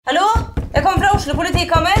Oslo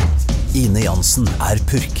politikammer. Ine Jansen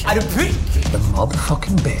purk. Du purk? The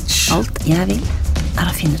motherfucking bitch. Alt jeg vil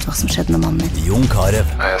å finne ut hva som skjedde med mannen min. Jon Carew.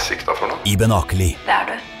 Jeg sikta for noe? Iben Akeli. Det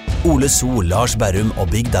du. Ole So, Lars Berrum og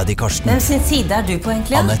Big Daddy Karsten. Hvem sin side du på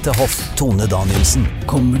egentlig? Annette Hoff, Tone Danielsen.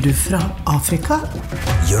 Kommer du fra Afrika?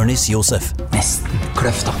 Jørnis Josef. Nesten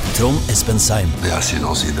kløfta. Trond Espen Seim. Det er synd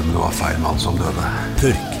å si det, men det var feil mann som døde.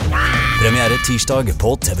 Purk. Premiere tirsdag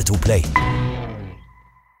på TV2 Play.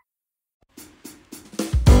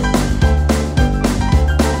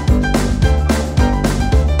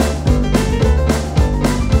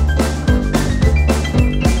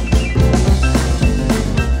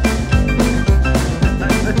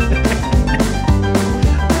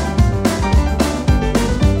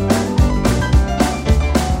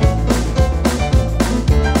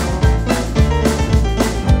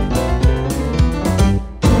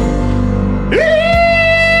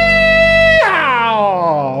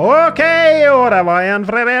 Det var en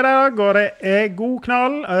fredag, og det god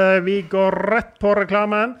knall. Vi går rett på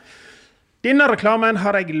reklamen. Denne reklamen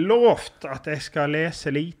har jeg lovt at jeg skal lese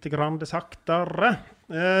lite grann saktere.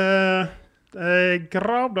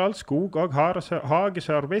 Gravdal skog- og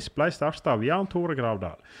hageservice ble startet av Jan Tore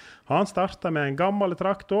Gravdal. Han startet med en gammel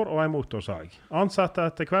traktor og en motorsag. Ansatte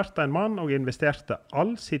etter hvert en mann og investerte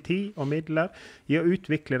all sin tid og midler i å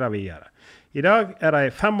utvikle det videre. I dag de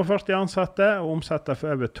 45 ansatte og omsetter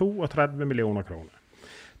for over 32 millioner kroner.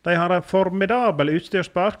 De har en formidabel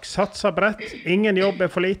utstyrspark, satser bredt, ingen jobb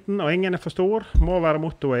for liten og ingen for stor, må være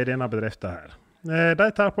mottoet i denne bedriften her. De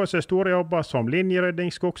tar på seg store jobber som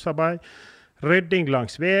linjerydding, skogsarbeid, rydding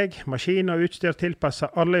langs veg, maskin og utstyr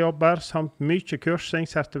tilpasser alle jobber, samt mye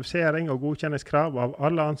kursing, sertifisering og godkjenningskrav av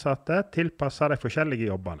alle ansatte tilpasser de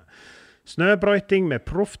forskjellige jobbene. Snøbrøyting med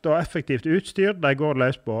proft og effektivt utstyr, de går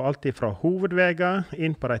løs på alt fra hovedveger,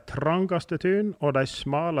 inn på de trangeste tun og de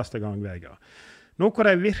smaleste gangveger. Noe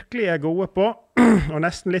de virkelig gode på, og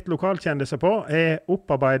nesten litt lokalkjendelse på,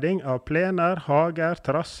 opparbeiding av plener, hager,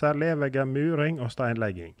 terrasser, levegger, muring og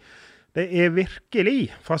steinlegging. Det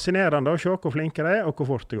virkelig fascinerende å se hvor flinke de og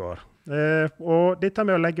hvor fort det går. Og dette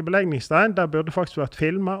med å legge belegningsstein, det burde faktisk vært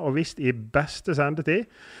filmet og vist i beste sendetid.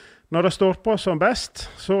 Når det står på som best,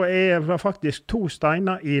 så det faktisk 2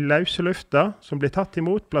 steiner i løse lufta som blir tatt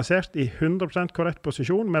imot, plassert i 100% korrekt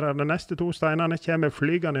posisjon, mens de neste 2 steinene kommer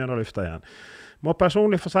flygende gjennom lufta igjen. Må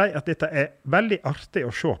personlig få si at dette veldig artig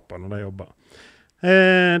å se på når de jobber.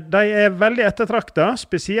 De veldig ettertraktet,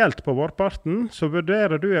 spesielt på vårparten, så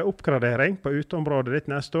vurderer du en oppgradering på uteområdet ditt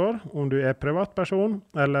neste år, om du privatperson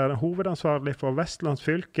eller hovedansvarlig for Vestlands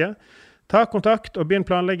fylke. Ta kontakt og begynn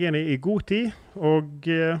planleggingen i god tid, og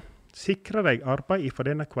sikre deg arbeid for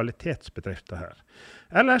denne kvalitetsbedriften her.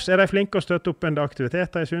 Ellers de flinke å støtte opp under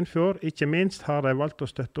aktiviteter i Sunnfjord. Ikke minst har de valgt å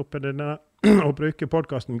støtte opp under denne og bruke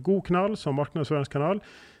podcasten God Knall som marknadsføringskanal.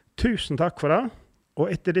 Tusen takk for det.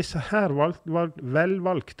 Og etter disse her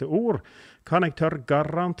velvalgte ord kan jeg tørre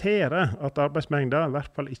garantere at arbeidsmengden i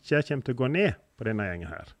hvert fall ikke kommer til å gå ned på denne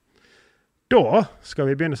gjengen her. Da skal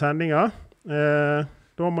vi begynne sendingen.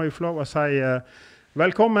 Da må vi få lov å si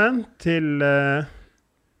velkommen til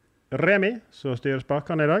Remi, som styrer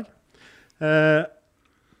spakene i dag.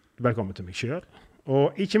 Velkommen til meg selv.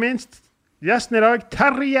 Og ikke minst, gjesten i dag,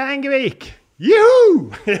 Terje Engevik!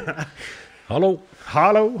 Juhu! Hallo.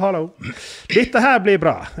 Hallo. Dette her blir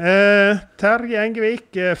bra. Terje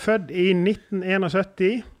Engevik født i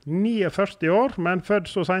 1971, 49 år, men født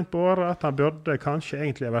så sent på året at han burde kanskje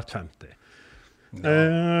egentlig ha vært 50.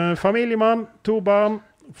 Ja. Familiemann, 2 barn,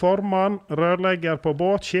 formann, rørlegger på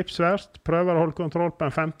båt, skipsverft, prøver å holde kontroll på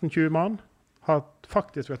en 15-20 mann, har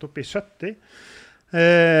faktisk vært oppe i 70.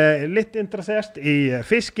 Litt interessert i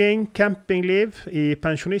fisking, campingliv, i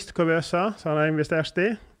pensjonistkuvøsa, som han har investert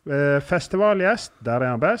i. Festivalgjest, der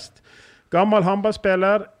han best. Gammel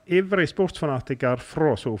håndballspiller, ivrig sportsfanatiker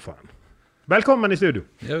fra sofaen. Velkommen i studio.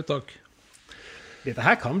 Ja, takk. Dette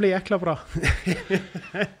her kan bli jækla bra.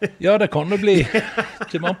 Ja, det kan det bli.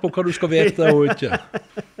 Kommer an på hva du skal vite og ikke.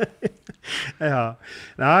 Ja.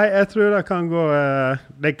 Nei, jeg tror det kan gå...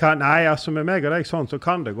 altså med meg og deg sånn, så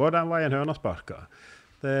kan det gå den veien høna sparker.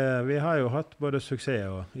 Vi har jo hatt både suksess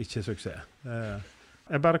og ikke suksess.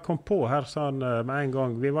 Jeg bare kom på her sånn med en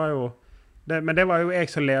gang. Vi var jo... men det var jo jeg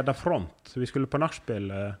som leder front. Vi skulle på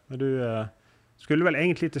nachspiel. Men du... skulle vel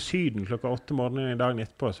egentlig til Syden klokka 8 morgenen i dagen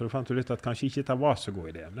etterpå, så du fant ut at kanskje ikke det var så god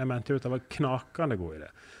idé. Men jeg mente jo at det var knakende god idé.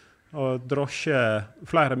 Og drosje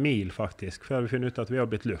flere mil faktisk, før vi finner ut at vi har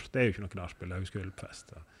blitt lurt. Det jo ikke noe nachspiel, det jo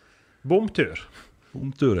skulpfest. Bomtur.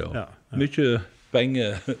 Bomtur, ja. Mye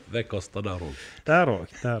penger vekkastet der også. Der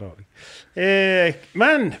også.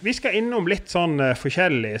 Men vi skal innom litt sånn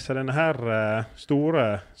forskjellig, så denne her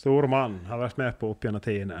store mannen har vært med på opp gjennom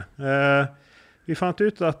tidene. Vi fant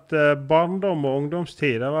ut at barndom og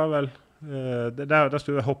ungdomstid, det var vel,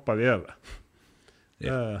 der hoppet vi over.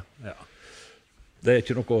 Ja. Det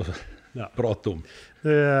ikke noe å prate om.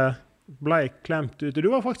 Det ble klemt ut. Du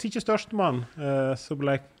var faktisk ikke størstemann som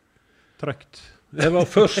ble trykt. Jeg var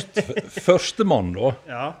førstemann da.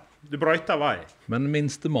 Ja, du brøyta vei. Men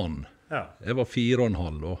minstemann. Ja. Jeg var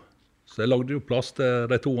 4,5 da. Så jeg lagde jo plass til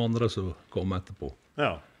de 2 andre som kom etterpå.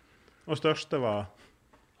 Ja. Og største var?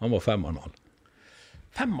 Han var 5,5.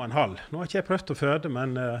 5,5? Nå har ikke jeg prøvd å føde, men...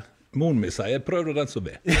 Moren min sier, jeg prøvde den som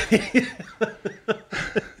be.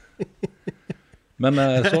 Men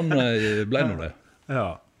sånn ble nå det.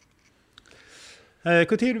 Ja.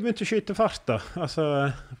 Hvor tid du begynte å skyte fart da?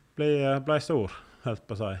 Altså, ble stor, helt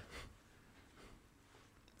på seg.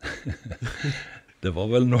 Det var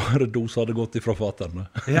vel når dos hadde gått ifra faterne.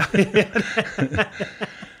 Ja. Det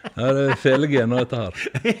er felegener dette her.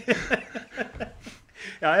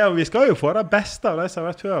 Ja, vi skal jo få det beste av de som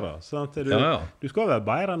har vært før. Sånn at du skal være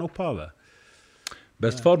bedre enn opphavet.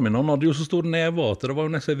 Bestefar min, han hadde jo så stor neve at det var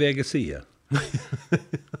jo nesten VG-side.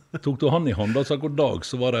 Tok du han i hånda, så god dag,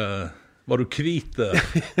 så var du hvite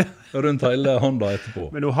rundt hele hånda etterpå.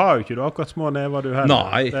 Men nå har jo ikke du akkurat små never du heller.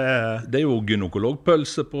 Nei, det er jo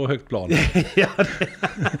gynekologpølse på høyt plan. Ja,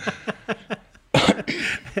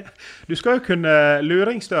 du skal jo kunne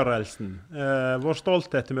luringsstørrelsen, vår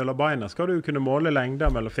stolthet mellom beina, skal du kunne måle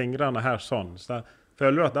lengden mellom fingrene her sånn. Så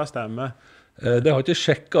føler du at det stemmer? Det har jeg ikke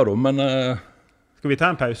sjekket da, men... Skal vi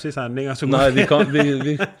ta en pause i sendingen? Nei, vi kan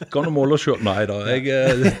jo måle oss selv. Nei da,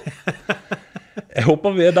 jeg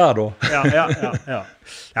håper vi der da.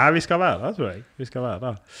 Ja, vi skal være der, tror jeg. Vi skal være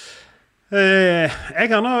der. Jeg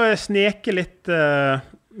kan nå sneke litt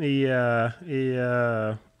i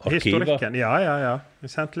historikken. Ja. Jeg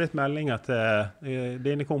sendte litt meldinger til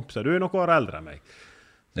dine kompiser. Du er noen år eldre enn meg.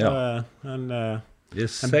 Så, det er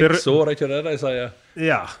 6 år, ikke det de sier?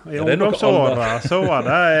 Ja, i ungdomsåret så var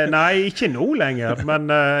det, nei, ikke nå lenger, men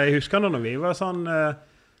jeg husker når vi var sånn,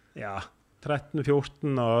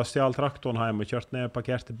 13-14 og stjal traktoren hjem og kjørte ned og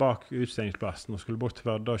parkerte bak utstillingsplassen og skulle bort til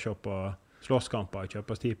Førde og se på slåsskamper og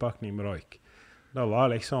kjøpe stipakning med røyk. Da var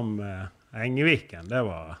liksom Engeviken, det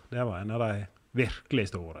var en av de virkelig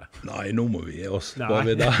store. Nei, nå må vi gi oss. Var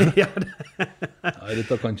vi der? Nei,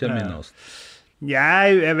 dette kan ikke minnes. Ja,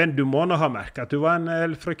 du må nå ha merket at du var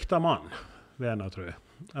en frykta mann, vil jeg nå tro.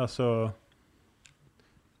 Altså,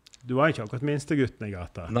 du var ikke akkurat minste gutten i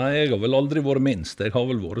gata. Nei, jeg har vel aldri vært minst. Jeg har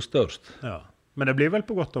vel vært størst. Ja, men det blir vel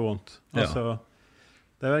på godt og vondt. Altså,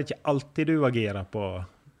 det er vel ikke alltid du agerer på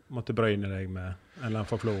måtte bryne deg med en eller annen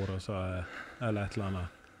forflor, eller et eller annet.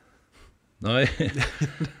 Nei,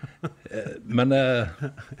 men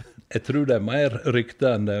jeg tror det er mer rykte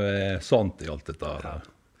enn det er sant i alt dette her. Ja.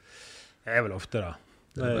 Det er vel ofte da.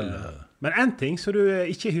 Men en ting som du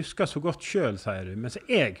ikke husker så godt selv, sier du, men som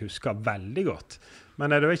jeg husker veldig godt.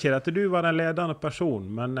 Men det var ikke at du var den ledende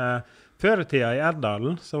personen, men før i tida i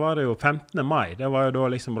Erdalen så var det jo 15. mai. Det var jo da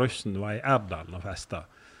liksom russen var i Erdalen og festet.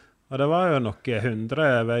 Og det var jo nok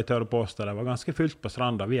 100 ved tørre påstå. Det var ganske fullt på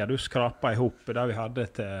stranda. Vi hadde jo skrapet ihop da vi hadde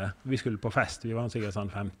vi skulle på fest. Vi var sikkert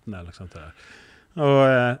sånn 15 eller sånt der. Og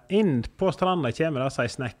inn på stranda kommer det seg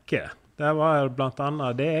snekke. Det var blant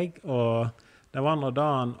annet deg, og det var nå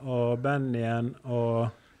Dan og Benjen,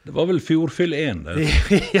 og... Det var vel Fjordfyll 1, det.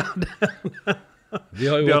 Ja, det. Vi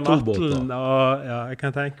har jo Bjørn 2 båter. Og, jeg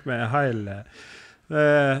kan tenke meg hele...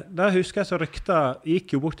 Da husker jeg så rykta,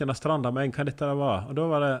 gikk jo bort til stranda med hva dette var, og da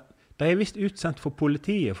var det... De er visst utsendt for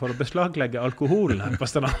politiet for å beslaglegge alkoholen her på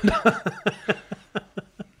stranda.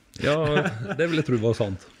 Ja, det vil jeg tro var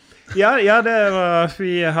sant. Ja, det var,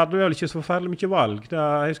 vi hadde vel ikke så forferdelig mye valg.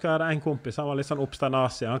 Jeg husker jeg hadde en kompis, han var litt sånn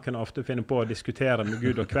oppstandasig, han kunne ofte finne på å diskutere med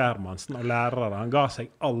Gud og hvermannsen og lærere. Han ga seg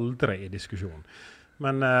aldri i diskusjon.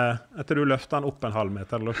 Men etter du løftet han opp en halv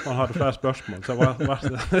meter, eller han hadde flere spørsmål, så var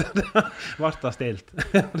det stilt.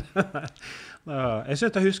 Jeg synes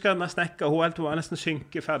jeg husker at den snekka, hun var nesten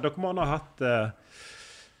synkeferd. Dere må ha hatt...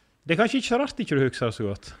 Det er kanskje ikke så rart ikke du husker så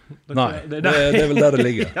godt. Nei, det er vel der det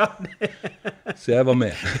ligger. Ja, så jeg var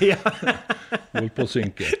med. Ja. Holdt på å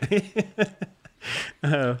synke.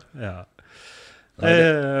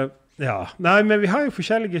 Nei, men vi har jo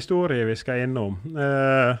forskjellige historier vi skal innom.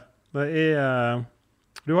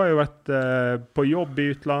 Du har jo vært på jobb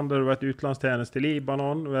i utlandet, du har vært utenlandstjeneste i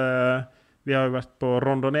Libanon. Vi har jo vært på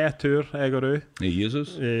randonee-tur, jeg og du. I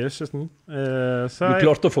Jesus. I Jesusen. Du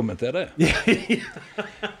klarte å få meg til det.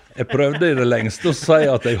 Jeg prøvde I det lengste å si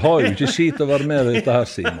at jeg har jo ikke skit å være med I dette her,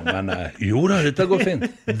 Simon. Men jo da, dette går fint.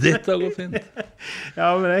 Dette går fint.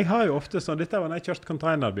 Ja, men jeg har jo ofte sånn, dette var når jeg kjørte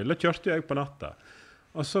containerbil, da kjørte jeg på natta.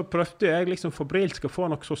 Og så prøvde jeg liksom febrilsk å få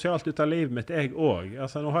noe sosialt ut av livet mitt, jeg også.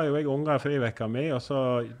 Altså, nå har jo jeg unger I frivekka mi, og så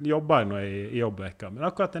jobber jeg nå I jobbvekka. Men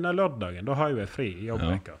akkurat denne lørdagen, da har jo jeg fri I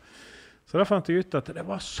jobbvekka. Ja. Så da fant jeg ut at det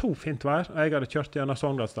var så fint vær, og jeg hadde kjørt gjennom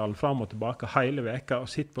Sogndalsdalen frem og tilbake hele veka,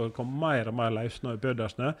 og sitt på å komme mer og mer løsnø I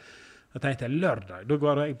bøddersnø. Da tenkte jeg lørdag, da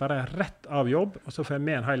går jeg bare rett av jobb, og så får jeg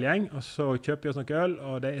med en hel gjeng, og så kjøper jeg oss noe øl,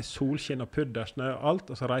 og det solskinn og puddersnø og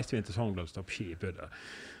alt, og så reiser vi inn til Sogndalsdalen på ski I pudder.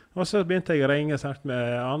 Og så begynte jeg å ringe snart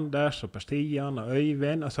med Anders og Per Stian og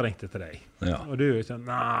Øyvind, og så ringte jeg til deg. Ja. Og du sånn,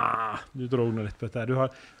 du drog noe litt på dette.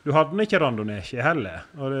 Du hadde ikke randonee-ski heller.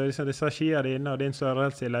 Og det, liksom, disse skia dine og din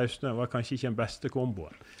størrelse I løsnø var kanskje ikke den beste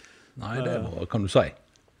komboen. Nei, det var, kan du si.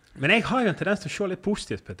 Men jeg har jo en tendens til å se litt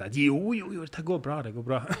positivt på dette. Jo, dette går bra, det går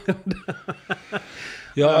bra.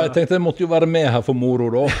 Ja, jeg tenkte jeg måtte jo være med her for moro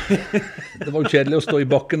da. Det var jo kjedelig å stå I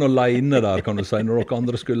bakken alene der, kan du si, når dere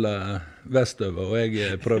andre skulle vestover, og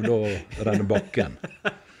jeg prøvde å renne bakken.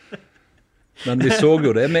 Men vi så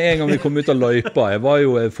jo det med en gang vi kom ut av løypa.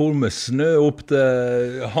 Jeg for med snø opp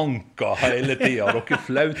til hanka hele tiden, og dere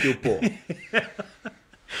flaut jo på.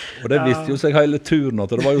 Og det visste jo seg hele turen,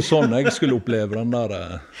 at det var jo sånn jeg skulle oppleve den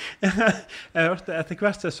der. Jeg hørte, etter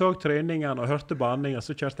hvert jeg så trøyningene og hørte baningen,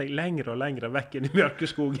 så kjørte jeg lengre og lengre vekk inn I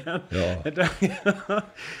mørkeskogen. Ja.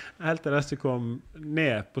 Helt til jeg kom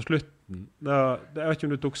ned på slutten. Jeg vet ikke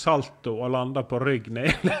om du tok salto og landet på rygg ned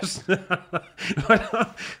I løsene.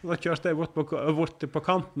 Da kjørte jeg bort på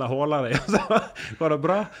kanten av hålet, og så var det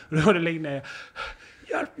bra. Og da var det liggende ned.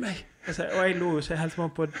 Hjelp meg! Og jeg lo, så jeg helt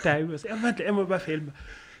var på død. Ja, vent, jeg må bare filme.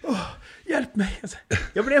 Hjelp meg!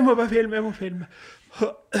 Ja, men jeg må bare filme.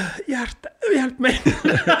 Hjelp meg!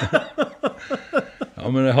 Ja,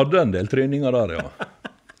 men jeg hadde en del treninger der, ja.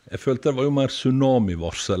 Jeg følte det var jo mer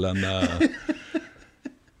tsunami-varsel enn...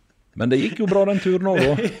 Men det gikk jo bra den turen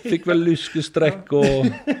også. Fikk vel lyskestrekk og...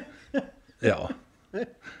 Ja.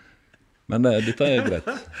 Men dette greit.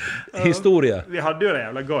 Historie. Vi hadde jo det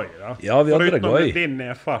jævla gøy, da. Ja, vi hadde det gøy. Din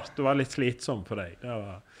nedfart, det var litt slitsom for deg. Det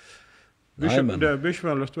var...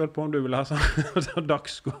 Bushman lurte vel på om du ville ha sånn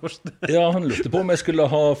dagskort. Ja, han lurte på om jeg skulle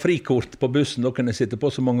ha frikort på bussen. Da kunne jeg sitte på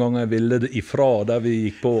så mange ganger jeg ville ifra der vi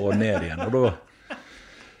gikk på og ned igjen. Og da...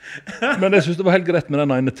 Men jeg synes det var helt greit med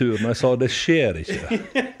den ene turen. Og jeg sa, det skjer ikke.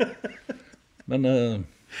 Men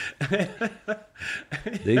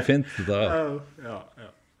det gikk fint. Ja.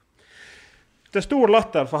 Det er stor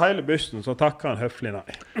latter for hele bussen, så takker han høflig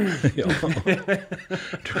nei. Ja, du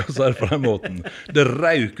kan si det på den måten. Det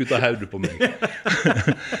rauk ut av hodet på meg.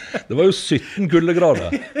 Det var jo 17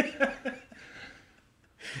 kuldegrader.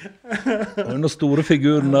 Og den store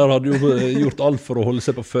figuren der hadde jo gjort alt for å holde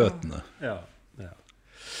seg på føttene.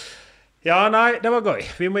 Ja, nei, det var gøy.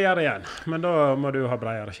 Vi må gjøre det igjen. Men da må du ha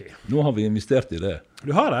bredere ski. Nå har vi investert I det.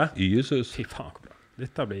 Du har det? Jesus. Fy faen, bra.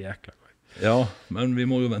 Dette blir jækla gøy. Ja, men vi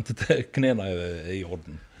må jo vente til knena I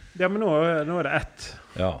orden. Ja, men nå det ett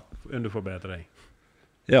under forbedring.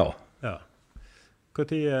 Ja. Hvor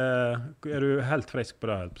tid du helt frisk på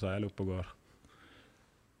det, eller oppe og går?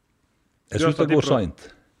 Jeg synes det går sent.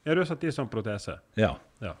 Ja, du har satt I sånn protese. Ja.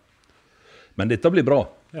 Men dette blir bra.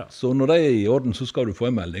 Ja. Så når det I orden, så skal du få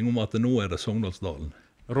en melding om at nå det Sogndalsdalen.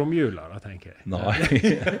 Romjula, da, tenker jeg. Nei,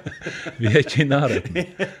 vi ikke I nærheten.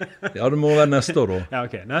 Ja, det må være neste år da. Ja,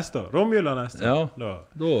 ok, neste år. Romjula neste år. Ja,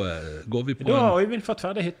 da går vi på da har Øyvind fått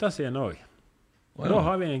ferdig hytta sin også. Da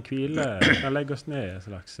har vi en hvile, kan legge oss ned I en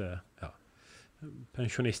slags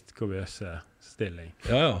pensjonist-kuvøse stilling.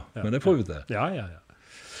 Ja, men det får vi til. Ja.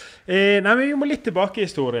 Nei, men vi må litt tilbake I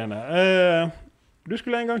historiene. Du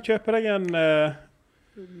skulle en gang kjøpe deg en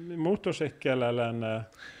motorsykkel eller en...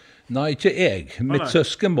 Nei, ikke jeg. Mitt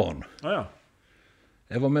søskenbarn.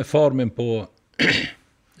 Jeg var med far min på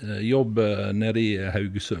jobb nede I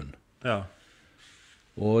Haugesund. Ja.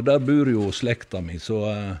 Og der bor jo slekta mi, så...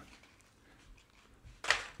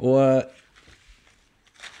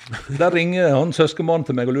 Der ringer han søskenbarn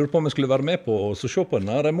til meg og lurer på om jeg skulle være med på å se på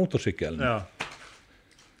den her motorsykkelen.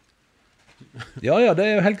 Ja, det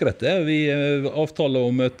jo helt greit det. Vi avtaler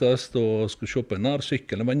å møtes og skulle se på den her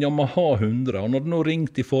sykkelen. Det var en Yamaha 100. Han hadde nå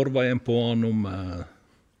ringt I forveien på han om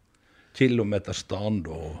kilometerstand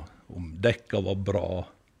og om dekka var bra.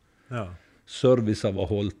 Servicen var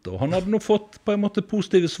holdt. Og han hadde nå fått på en måte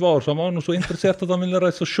positive svar, så han var nå så interessert at han ville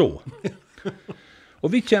reise og se. Og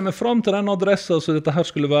vi kommer fram til den adressen som dette her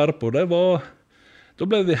skulle være på. Da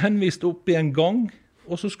ble vi henvist opp I en gang,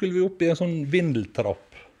 og så skulle vi opp I en sånn vindeltrapp.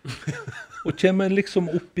 Og kommer liksom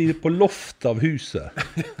på loftet av huset.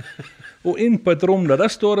 Og inn på et rom der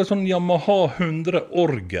står det sånn Yamaha 100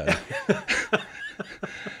 orgel.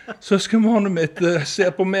 Søskenmannen mitt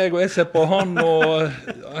ser på meg, og jeg ser på han, og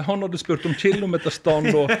han hadde spurt om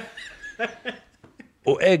kilometerstand,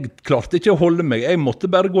 og jeg klarte ikke å holde meg. Jeg måtte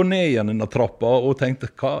bare gå ned igjen i trappa og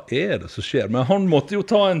tenkte, hva det som skjer? Men han måtte jo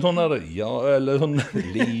ta en sånn der, eller sånn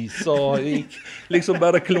Lisa, liksom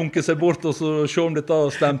bare klunke seg bort og så se om dette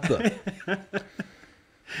stemte.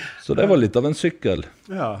 Så det var litt av en sykkel.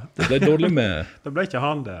 Ja. Det ble dårlig med... Det ble ikke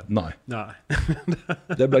handel. Nei.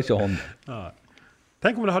 Det ble ikke handel. Nei.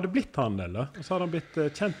 Tenk om det hadde blitt handel, da. Og så hadde han blitt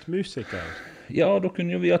kjent musiker. Ja, da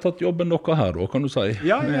kunne jo vi ha tatt jobben dere her, da, kan du si.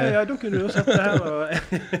 Ja, da kunne du jo satt det her og...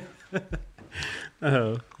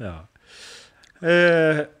 ja.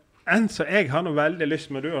 En så jeg har nå veldig lyst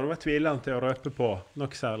med, du har vært tvilende til å røpe på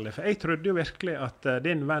noe særlig. For jeg trodde jo virkelig at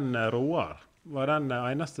din venn Roar var den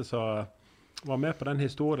eneste som var med på den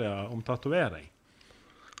historien om tatovering.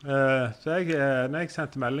 Så når jeg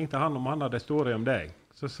sendte melding til han om han hadde historie om deg,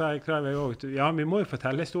 så skrev jeg også, ja, vi må jo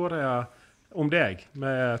fortelle historier om deg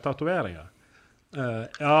med tatoveringer.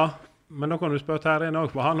 Ja, men nå kan du spørre Terje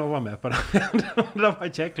også, for han også var med på det. Det var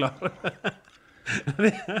ikke jeg klar.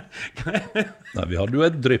 Nei, vi hadde jo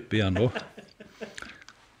et drypp igjen da.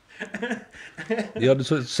 Vi hadde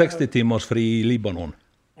 60 timers fri i Libanon.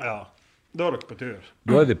 Ja, da dere på tur.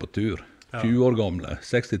 Da vi på tur. 20 år gamle,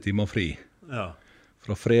 60 timer fri. Ja.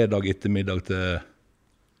 Fra fredag ettermiddag til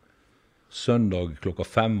søndag klokka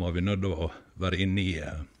 5 var vi nødt til å være inne i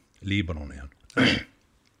Libanon igjen.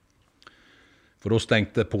 For da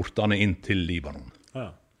stengte portene inn til Libanon. Ja.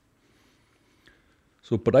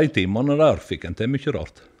 Så på de timene der fikk en til mye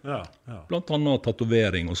rart. Ja. Blant annet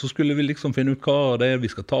tatovering, og så skulle vi liksom finne ut hva det vi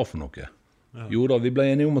skal ta for noe. Ja. Jo da, vi ble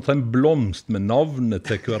enige om å ta en blomst med navnet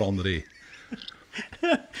til hverandre i.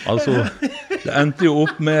 Altså, det endte jo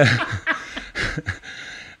opp med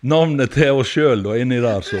navnet til oss selv da, inni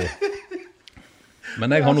der, så.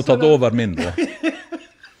 Men jeg har nå tatt over min da.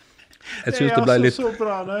 Jeg synes det ble litt... så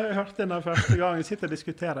bra, da jeg hørte den første gang, jeg sitter og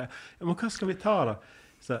diskuterer. Ja, men hva skal vi ta da?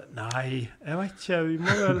 Så, nei, jeg vet ikke, vi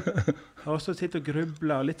må vel... Jeg har også sittet og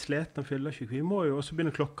grublet og litt sleten og fyller ikke. Vi må jo også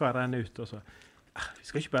begynne klokka å renne ut, og så... Vi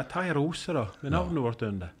skal ikke bare ta en rose da, med navnet vårt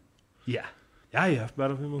under. Ja,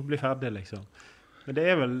 bare vi må bli ferdig liksom. Men det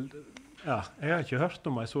vel... Ja, jeg har ikke hørt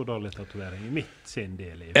om en så dårlig tatovering i mitt sin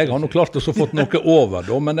del. Jeg har nok klart å få fått noe over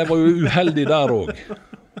da, men jeg var jo uheldig der også.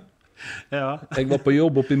 Ja. Jeg var på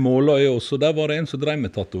jobb oppe i Måløy også, der var det en som drev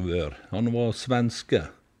med tatovør. Han var svenske.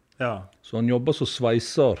 Ja. Så han jobbet som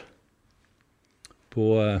sveiser på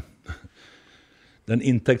den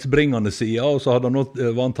inntektsbringende siden, og så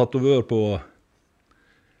var han tatovør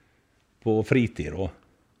på fritid da.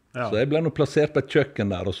 Ja. Så jeg ble nå plassert på et kjøkken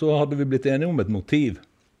der, og så hadde vi blitt enige om et motiv.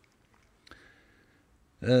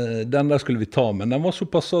 Den der skulle vi ta, men den var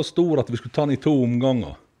såpass stor at vi skulle ta den i 2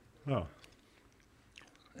 omganger. Ja.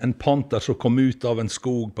 En panter som kom ut av en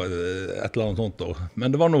skog på et eller annet sånt da.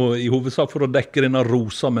 Men det var noe i hovedsak for å dekke denne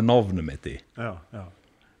rosa med navnet mitt i. Ja.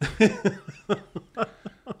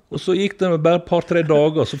 Og så gikk det bare et par-tre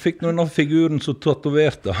dager, så fikk denne figuren som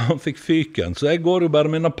tatoverte, han fikk fyken. Så jeg går jo bare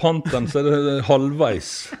med denne panteren, så er det halvveis.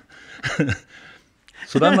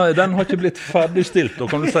 Så den har ikke blitt ferdigstilt, da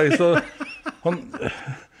kan du si. Så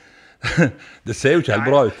det ser jo ikke helt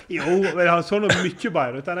bra ut. Jo, men han så noe mye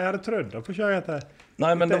bedre ut enn jeg hadde trødd.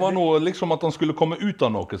 Nei, men det var noe liksom at han skulle komme ut av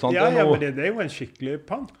noe, sant? Ja, men det er jo en skikkelig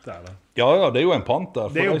panter da. Ja, det er jo en panter.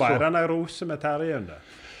 Det er jo bare en rose med Terje under.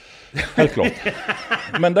 Helt klart.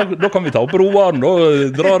 Men da kan vi ta opp Roar, da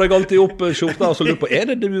drar jeg alltid opp skjorta og så lurer på,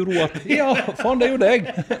 det du Roar? Ja, faen, det er jo deg.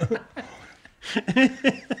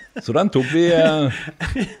 Så den tok vi...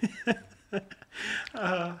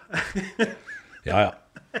 Ja.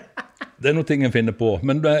 Det er noe ting jeg finner på.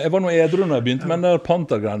 Men jeg var noe edru når jeg begynte med den der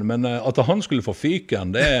pantergreiene, men at han skulle få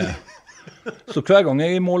fyken, det er... Så hver gang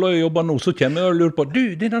jeg i Måløy jobber nå, så kommer jeg og lurer på,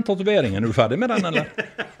 du, det er den tatoveringen, er du ferdig med den, eller?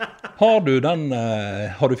 Har du den,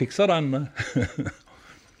 har du fikset den?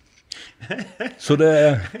 Så det,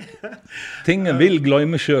 tingen vil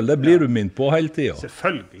glemme selv, det blir du minnet på hele tiden.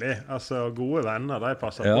 Selvfølgelig, altså gode venner, de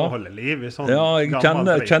passer på å holde liv i sånn ja, jeg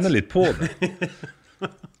kjenner litt på det.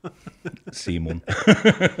 Simon.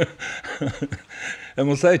 Jeg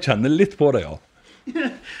må si, jeg kjenner litt på det, ja.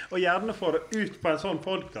 Og gjerne få det ut på en sånn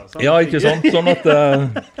podcast. Ja, ikke sant? Sånn at...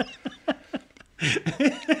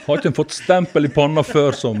 har ikke fått stempel i panna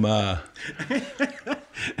før som...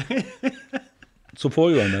 så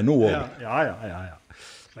får jo en det nå også. Ja.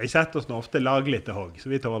 Vi setter oss nå ofte laglig til hogg, så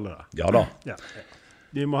vi tåler det. Ja da. Ja.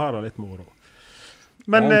 Vi må ha det litt moro.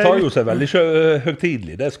 Men, han tar jo seg veldig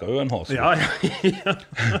høgtidlig, det skal jo en ha. Så. Ja.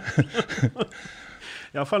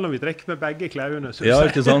 I hvert fall når vi drikker med begge klaune. Ja,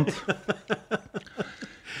 ikke sant?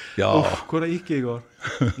 Ja. Hvor det gikk I går?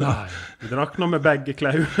 Nei, vi drakk nå med begge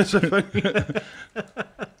klaune, selvfølgelig.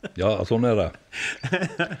 Ja, sånn det.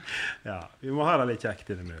 Ja, vi må ha det litt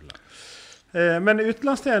kjekt innimellom. Men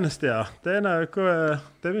utenlandstjeneste, ja. Det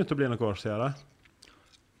begynte å bli noen år siden, da.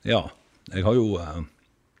 Ja, jeg har jo...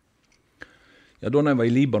 Ja, da jeg var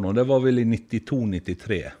I Libanon, det var vel I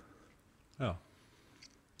 92-93. Ja.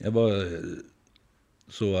 Jeg var...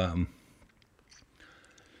 Så...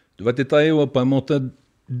 Du vet, dette jo på en måte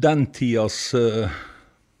den tidas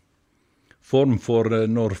form for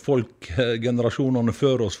når folk, generasjonene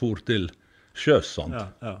før oss for til sjøs, sant?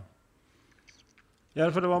 Ja. Ja,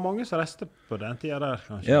 for det var mange som reiste på den tiden der,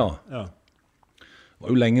 kanskje. Ja. Var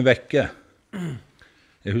jo lenge vekke.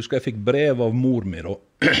 Jeg husker jeg fikk brev av mor mi, da.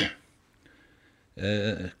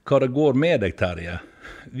 Hva det går med deg, Terje?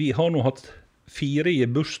 Vi har nå hatt 4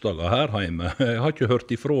 bursdager her hjemme. Jeg har ikke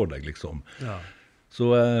hørt ifra deg, liksom. Ja.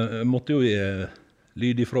 Så jeg måtte jo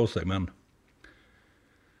lyd ifra seg, men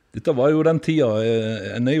dette var jo den tida,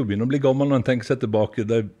 en jo begynner å bli gammel når en tenker seg tilbake.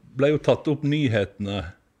 Det ble jo tatt opp nyhetene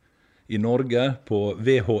I Norge på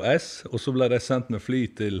VHS, og så ble det sendt med fly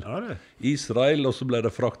til Israel, og så ble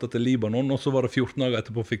det fraktet til Libanon, og så var det 14 dager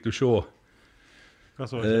etterpå fikk du se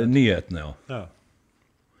nyhetene, ja.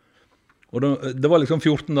 Og det var liksom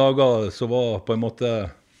 14 dager som var på en måte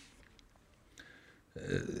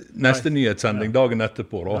neste nyhetssending dagen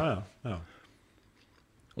etterpå, da. Ja.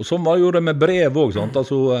 Og sånn var jo det med brev også, sant?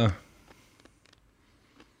 Altså,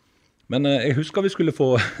 men jeg husker vi skulle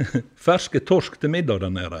få ferske torsk til middag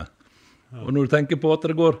der nede. Og når du tenker på at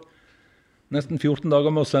det går nesten 14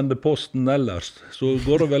 dager med å sende posten ellers, så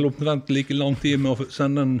går det vel omtrent like lang tid med å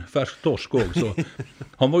sende en fersk torsk også, så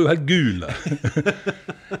han var jo helt gul.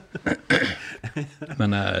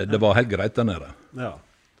 Men det var helt greit der nede. Ja,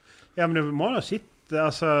 men det må da sitte,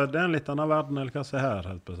 altså, det en litt annen verden, eller hva som her,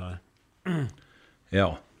 helt på seg.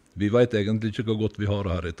 Ja, vi vet egentlig ikke hvor godt vi har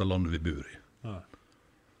det her I dette landet vi bor I. Ja.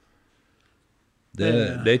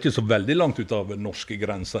 Det ikke så veldig langt ut av norske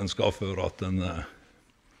grenser en skal for at en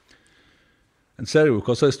ser jo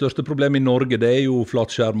hva som det største problemet I Norge, det jo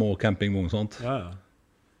flatskjerm og campingvogn, sant? Ja.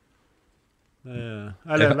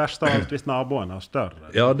 Eller verst av alt hvis naboen har større.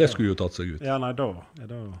 Ja, det skulle jo tatt seg ut. Ja, nei, da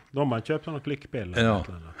må man kjøpe sånne klikkpiller. Ja.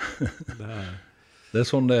 Det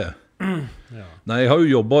sånn det Ja. Nei, jeg har jo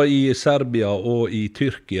jobbet I Serbia og I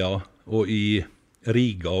Tyrkia og I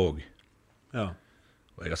Riga også. Ja.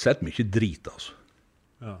 Og jeg har sett mye drit, altså.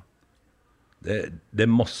 Ja. Det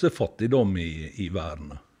masse fattigdom I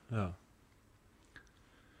verden. Ja.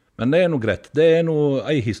 Men det noe greit. Det noe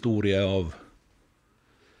en historie av...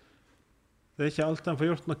 Det ikke alt en får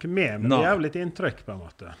gjort noe med, men det jo litt inntrykk på en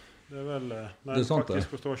måte. Det vel, når en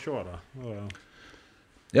faktisk får stå og se det.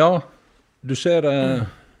 Ja, du ser...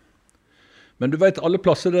 Men du vet, alle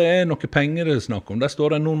plasser det noe penger det snakker om. Der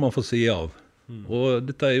står det en nordmann for siden av. Og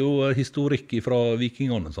dette jo historikk fra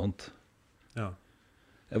vikingene, sant? Ja.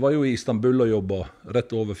 Jeg var jo I Istanbul og jobbet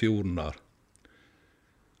rett over fjorden der.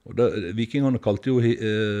 Og vikingene kalte jo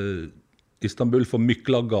Istanbul for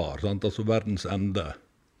Myklagar, sant? Altså verdens ende.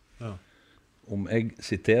 Ja. Om jeg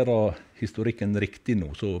siterer historikken riktig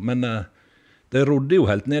nå, så... Men det rodde jo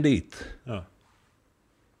helt ned dit. Ja.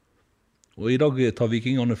 Og I dag tar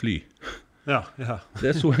vikingene fly. Ja.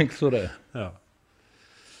 Det så enkelt så det. Ja.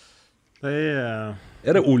 Det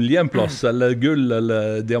det olje en plass, eller gull,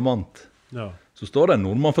 eller diamant? Ja. Så står det en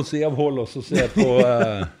nordmann for siden av hålet, og så ser på...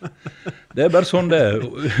 det bare sånn det,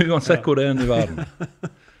 uansett hvor det I verden.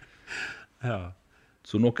 Ja.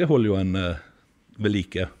 Så noe holder jo en ved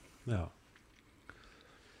like. Ja.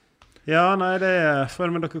 Ja, nei,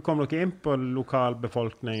 før dere kom dere inn på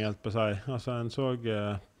lokalbefolkning, helt på seg. Altså, en så...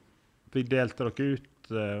 vi delte dere ut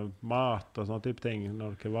mat og sånne type ting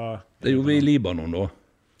når dere var... Det gjorde vi I Libanon da.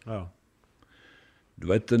 Ja. Du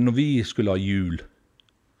vet, når vi skulle ha jul,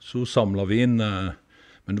 så samlet vi inn...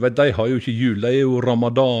 men du vet, de har jo ikke jul. De jo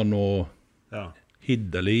Ramadan og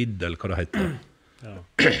Hiddel, hva det heter. Ja.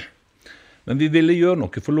 Men vi ville gjøre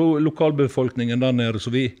noe for lokalbefolkningen der nede,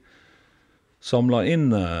 så vi samlet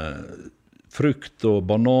inn frukt og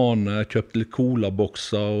bananer, kjøpte litt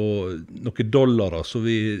colabokser og noen dollarer, så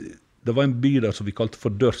det var en by der som vi kalte for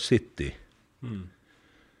Dirt City.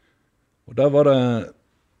 Og der var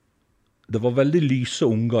det var veldig lyse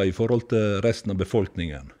unger I forhold til resten av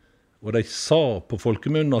befolkningen. Og de sa på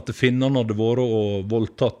folkemunnen at finnene hadde vært og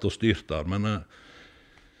voldtatt og styrt der, men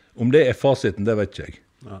om det fasiten, det vet ikke jeg.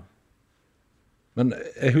 Ja. Men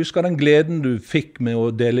jeg husker den gleden du fikk med å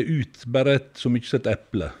dele ut bare så mye som et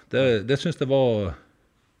eple. Det synes jeg var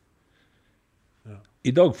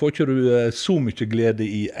I dag får ikke du så mye glede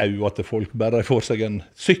i au at folk bare får seg en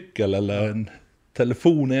sykkel eller en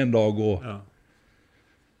telefon en dag. Og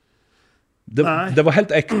det var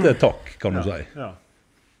helt ekte takk, kan du si. Ja.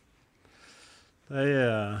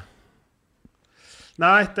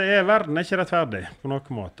 Nei, verden ikke rettferdig på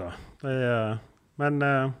noen måte. Men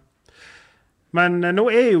nå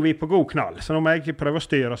jo vi på god knall, så nå må jeg prøve å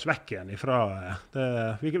styre oss vekk igjen ifra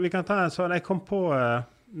vi kan ta en sånn, jeg kom på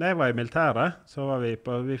når jeg var i militæret, så var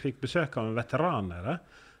vi fikk besøk av en veteran der.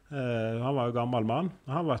 Han var jo gammel mann,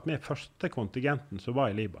 og han var med i første kontingenten som var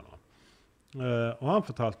i Libanon. Og han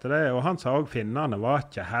fortalte det, og han sa også finnene var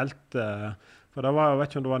ikke helt, for det var, jeg vet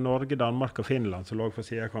ikke om det var Norge, Danmark og Finland som lå for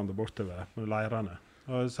siden av hverandre bortover med leirene.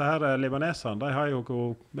 Og så her libaneserne, de har jo,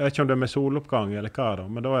 jeg vet ikke om det med soloppgang eller hva da,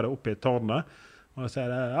 men da det oppe i tårnet, og så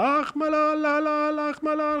det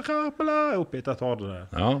oppe i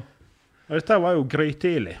tårnet. Ja. Og dette var jo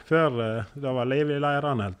grytidlig, før det var liv i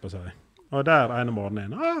leirene, helt på seg. Og der ene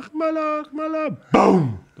morgenen, boom!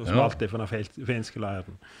 Da smalt de for den finske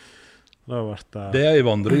leiren. Det en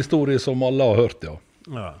vandrehistorie som alle har hørt, ja.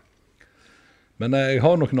 Men jeg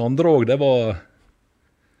har noen andre også.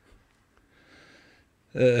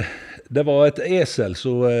 Det var et esel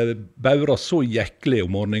som baura så jekkelig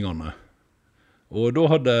om morgenene. Og da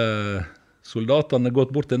hadde soldatene gått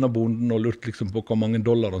bort til denne bonden og lurt liksom på hvor mange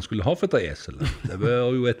dollar han skulle ha for dette eselet. Det var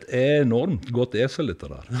jo et enormt godt esel dette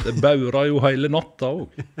der. Det baura jo hele natta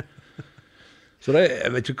også. Så jeg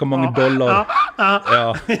vet ikke hvor mange dollar.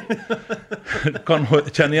 Ja. Kan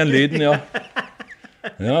kjenne igjen lyden, ja.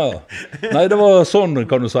 Ja. Nei, det var sånn,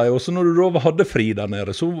 kan du si. Og så når du da hadde fri der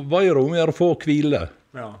nede, så var det om å gjøre å få hvile.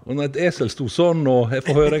 Ja. Og når et esel stod sånn, og jeg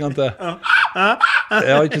får høre en gang til.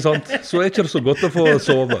 Ja, ikke sant? Så ikke det så godt å få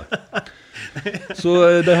sove. Så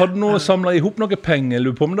de hadde nå samlet ihop noen penger. Jeg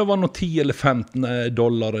lurer på om det var noe 10 eller 15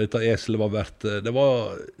 dollar dette eselet var verdt. Det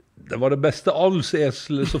var det beste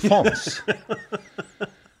avlseselet som fanns.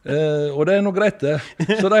 Og det noe greit det.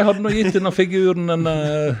 Så de hadde nå gitt denne figuren en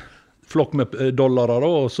flokk med dollarer,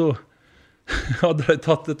 og så hadde de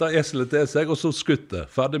tatt dette eselet til seg, og så skutt det.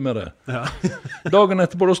 Ferdig med det. Ja. Dagen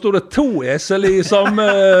etterpå, da stod det 2 esel i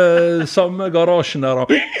samme garasjen der.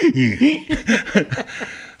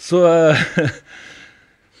 Så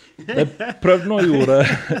jeg prøvde nå å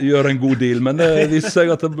gjøre en god deal, men det viste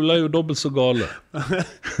seg at det ble jo dobbelt så gale.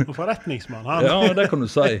 Forretningsmann, han. Ja, det kan du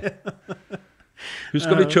si.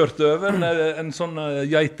 Husker vi kjørte over en sånn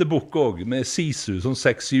geitebukk også, med sisu, sånn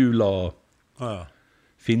 6-hjuler,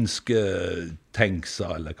 finske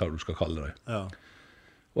tankser, eller hva du skal kalle det. Ja.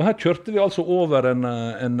 Og her kjørte vi altså over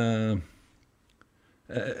en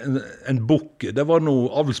bukk. Det var noe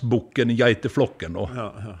avlsbukken i geiteflokken da. Ja,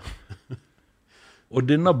 ja. Og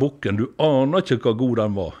denne bukken, du aner ikke hva god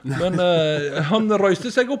den var. Men han røyste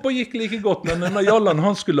seg opp og gikk like godt, men denne jallen,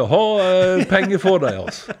 han skulle ha penger for deg,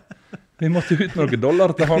 altså. Vi måtte ut noen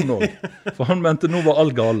dollar til han også, for han mente nå var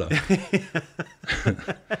all gale.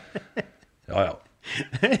 Ja, ja.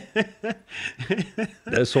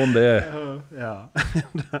 Det sånn det Ja.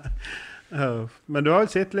 Men du har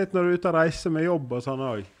jo sett litt når du ute og reiser med jobb og sånn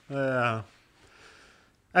også.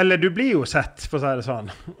 Eller du blir jo sett, for å si det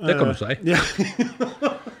sånn. Det kan du si. Ja.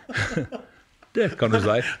 Det kan du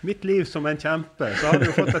si. Mitt liv som en kjempe, så har du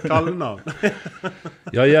jo fått et kallenavn.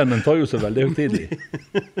 Ja, hjernen tar jo så veldig høytidlig.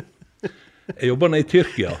 Jeg jobber nede i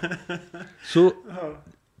Tyrkia. Så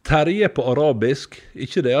Terje på arabisk,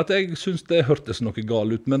 ikke det at jeg synes det hørtes noe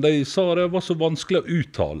galt ut, men de sa det var så vanskelig å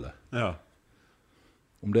uttale. Ja.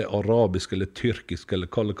 Om det arabisk eller tyrkisk eller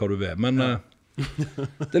hva du vil. Men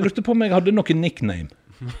de lurte på om jeg hadde noen nickname.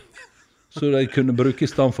 Så de kunne bruke i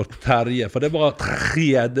stedet for Terje, for det var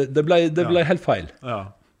Terje, det ble helt feil. Ja.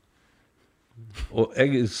 Og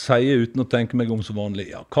jeg sier uten å tenke meg om så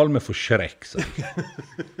vanlig, ja, kall meg for Shrek, sier jeg.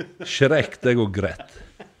 Shrek, det går greit.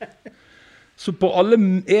 Så på alle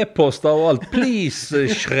e-poster og alt, please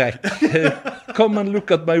Shrek, come and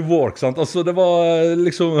look at my work, sant? Altså det var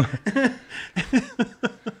liksom...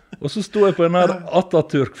 Og så stod jeg på en her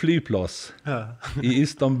Atatürk flyplass i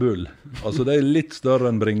Istanbul. Altså det litt større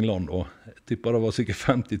enn Bringland, og jeg tipper det var sikkert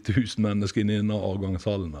 50 000 mennesker inne i denne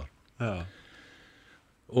avgangshallen her. Ja.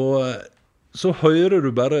 Og så hører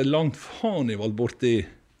du bare langt faen i valg borti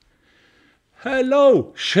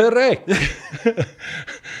Hello, Shrek!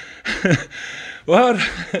 Og her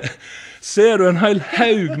ser du en hel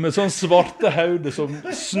haug med sånn svarte haude som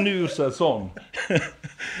snur seg sånn.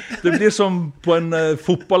 Det blir som på en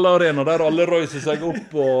fotballarena der alle røyser seg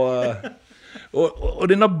opp og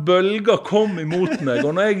denne bølga kom imot meg,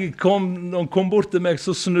 og når han kom bort til meg,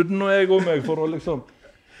 så snudde nå jeg om meg for å liksom...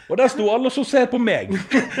 Og der stod alle og så ser på meg.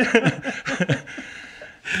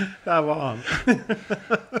 Der var han.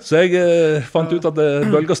 Så jeg fant ut at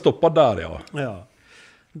bølga stoppet der, ja. Ja.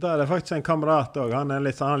 Da er det faktisk en kamerat også.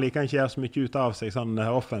 Han liker ikke å gjøre så mye ut av seg sånn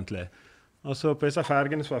offentlig. Og så på disse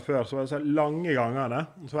fergene som var før, så var det så lange gangene.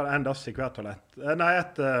 Og så var det en dass i hver toalett. Nei,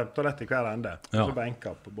 et toalett i hver ende. Ja. Og så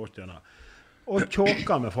benker på bortgjennom. Og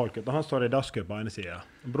tjåker med folket. Og han står i dasskø på ene siden.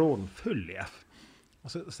 Og broren full i F. Og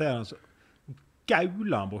så ser han så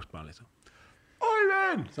gauler han bort med han liksom.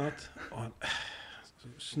 Øyvind! Sånn. Og han så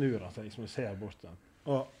snur han seg liksom og ser bort den.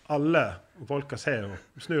 Og alle folka ser jo,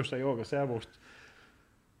 snur seg også og ser bort.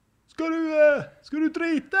 Skal du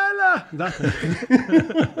drite, eller?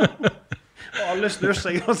 Og alle snur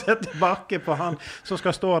seg og ser tilbake på han som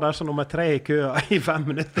skal stå der som nummer 3 i køa i 5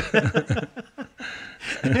 minutter.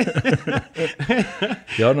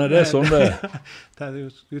 Ja, nei, det er sånn det.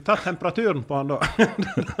 Du tar temperaturen på han da.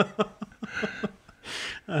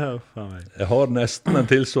 Jeg har nesten en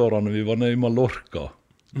tilsvarende. Vi var nede i Mallorca,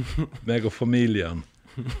 meg og familien.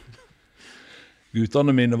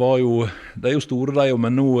 Guttene mine var jo, de er jo store de,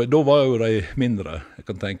 men nå, da var jo de mindre. Jeg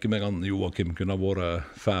kan tenke meg at Joakim kunne ha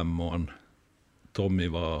vært 5, og han Tommy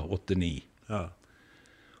var 8-9. Ja.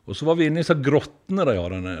 Og så var vi inne i disse grottene de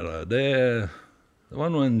har der nede. Det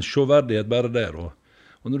var noe en sjåverdighet bare der.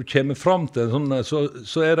 Og når du kommer frem til en sånn,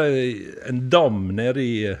 så er det en dam nede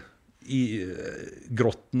i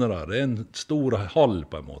grottene der. Det er en stor hall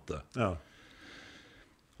på en måte. Ja.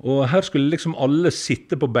 Og her skulle liksom alle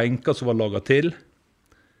sitte på benker som var laget til.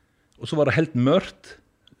 Og så var det helt mørkt.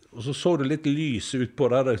 Og så det litt lys ut på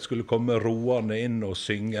der de skulle komme roende inn og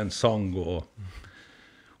synge en sang. Og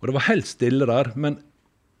det var helt stille der. Men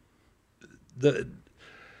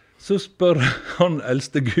så spør han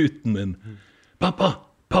eldste gutten min, pappa,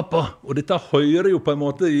 og dette hører jo på en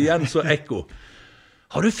måte igjen så ekko.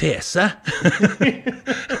 Har du fese?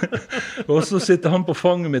 Og så sitter han på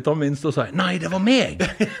fanget mitt, han minste, og sier, nei, det var meg.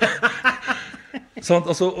 Sånn,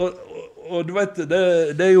 altså, og du vet,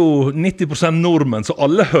 det er jo 90% nordmenn, så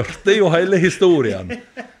alle hørte jo hele historien.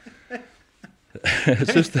 Jeg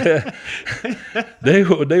synes det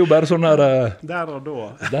er jo bare sånn her... Der og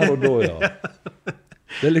da. Der og da, ja.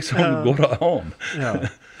 Det liksom går an. Ja.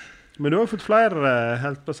 Men du har jo fått flere,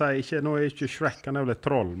 helt på å si, nå er ikke Shrek, han er vel et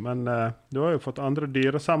troll, men du har jo fått andre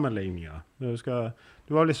dyresammenligninger. Du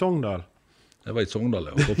var vel i Sogndal? Jeg var i Sogndal,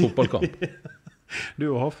 ja, på fotballkamp. Du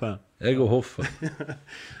og Hoffe? Jeg og Hoffe.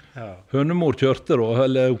 Ja. Hønemor kjørte da,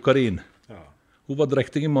 eller Okarin. Ja. Hun var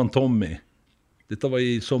drektingemann Tommy. Dette var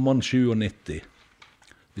i sommeren 97.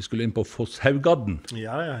 Vi skulle inn på Haugadden.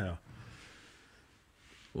 Ja.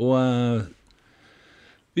 Og...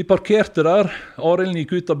 vi parkerte der, Arild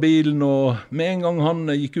gikk ut av bilen, og med en gang han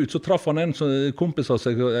gikk ut, så traff han en kompis av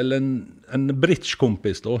seg, eller en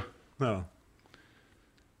bridge-kompis da. Ja.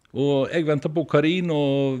 Og jeg ventet på Karin,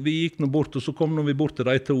 og vi gikk nå bort, og så kom vi bort til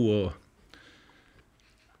de to, og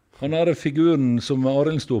han er figuren som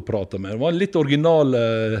Arild stod og pratet med. Det var en litt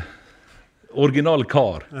original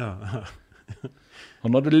kar. Ja.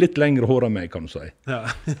 Han hadde litt lengre hår enn meg, kan du si. Ja.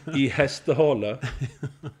 I hestehale.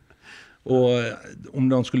 Og om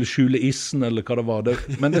han skulle skjule issen eller hva det var,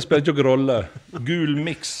 men det spilte jo ikke rolle. Gul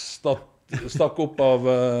mix stakk opp av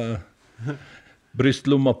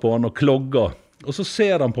brystlomma på han og klogga. Og så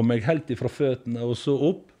ser han på meg helt ifra føttene og så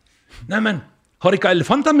opp. Neimen, har ikke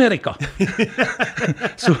Elefant-Amerika?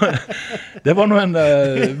 Så det var nå en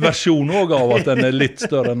versjon også av at den er litt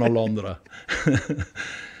større enn alle andre.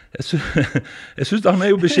 Jeg synes han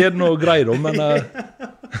er jo beskjeden og grei da, men...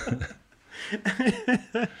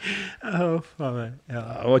 Ja.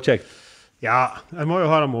 Det var kjekt. Ja, jeg må jo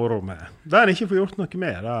ha det moro med. Det ikke får gjort noe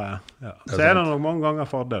med. Ja. Så er det nok mange ganger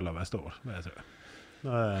fordeler ved stor.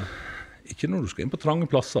 Ikke når du skal inn på trange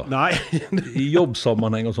plasser. Nei. I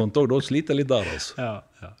jobbsammenheng og sånt, da sliter jeg litt der, altså.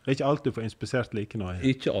 Ja. Det ikke alt du får inspisert like noe.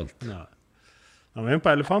 Ikke alt. Nei. Ja, vi er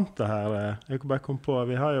på elefanter her. Jeg kan bare komme på,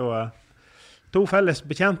 vi har jo 2 felles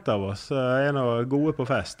bekjente av oss, er nå gode på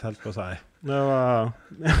fest, helt på å si. Det var...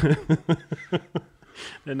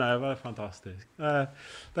 Nei, det var fantastisk.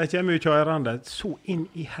 De kommer jo kjørende så inn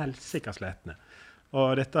i helsikaslettene.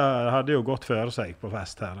 Og dette hadde jo gått føre seg på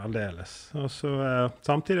fest her, aldeles. Og så,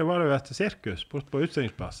 samtidig var det jo et sirkus bort på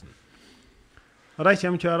utstillingsplassen. Og de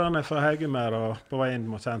kommer kjørende fra Haugemær og på vei inn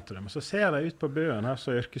mot sentrum. Så ser de ut på bøen her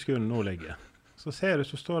så yrkesskolen nå ligger. Så ser du,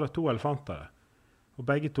 så står det 2 elefanter der. Og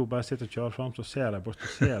begge to bare sitter og kjører frem, så ser de bort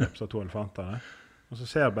og ser de på 2 elefantene. Og så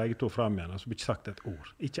ser begge to frem igjen, og så blir ikke sagt et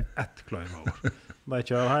ord. Ikke ett kløyveord. De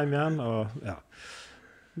kjører hjem igjen, og ja.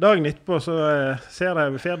 Dagen etterpå så ser de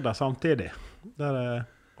ved Firda samtidig.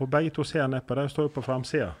 Og begge to ser ned på det, står på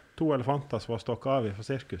fremsiden. 2 elefanter som var stokket av fra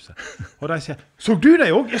sirkuset. Og de sier, så du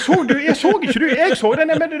det også? Jeg så ikke du, jeg så det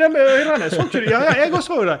med ørene, så ikke du? Ja, jeg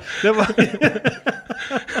også så det. Det var...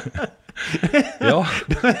 Ja.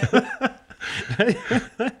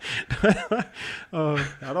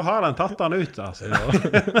 Ja, da har han tatt han ut, altså. Ja.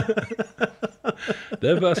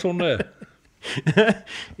 Det bare sånn det.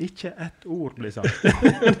 Ikke ett ord blir sagt.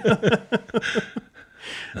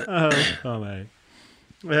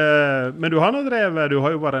 Men du har nå drevet, du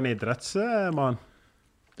har jo vært en idrettsmann.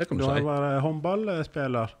 Det kan du si. Du har si. vært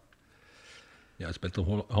håndballspiller. Jeg spilte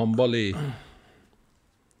håndball i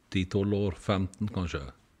 10-12 år, 15 kanskje.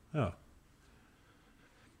 Ja.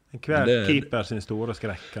 Hver keeper sin store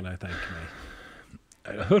skrekk, kan jeg tenke meg.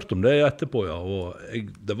 Jeg har hørt om det etterpå, ja. Og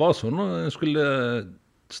det var sånn når jeg skulle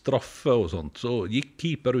straffe og sånt, så gikk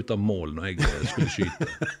keeper ut av mål når jeg skulle skyte.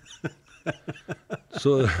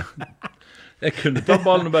 Så jeg kunne ta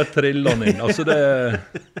ballen og bare trille den inn. Altså det...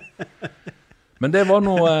 Men det var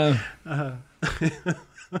noe...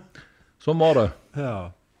 Sånn var det.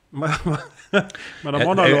 Ja. Men det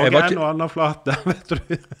må da lage en og annen flate, vet du.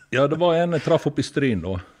 Ja, det var en jeg traff opp i stryn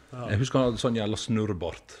da. Jeg husker han hadde sånn jævla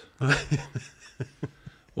snurrbart.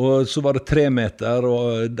 Og så var det 3 meter,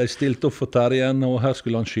 og de stilte opp for Terjen, og her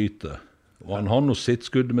skulle han skyte. Og han hadde nå sitt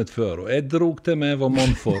skuddet mitt før, og jeg drog til meg jeg var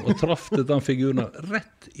mann for, og traff den figuren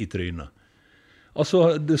rett i trynet.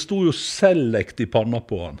 Altså, det stod jo select i panna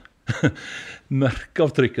på han.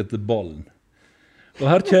 Merkeavtrykket til ballen. Og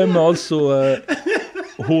her kommer altså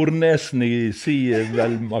Hornesen i si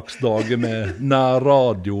velmaksdager med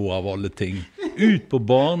nærradio av alle ting. Ut på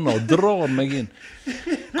banen og drar meg inn.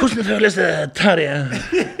 Hvordan føles det, Terje?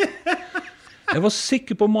 Jeg var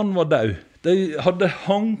sikker på mannen var død. De hadde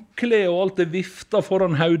håndkle og alt det vifta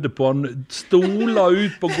foran hodet på han. Stola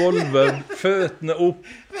ut på gulvet, føttene opp.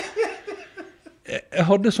 Jeg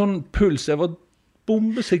hadde sånn puls. Jeg var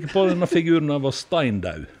bombesikker på denne figuren jeg var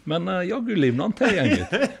steindau. Men jaggu livna han til gjenget.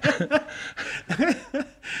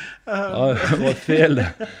 Ja, det var feil.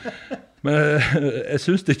 Men jeg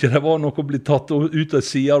synes ikke det var noe å bli tatt ut av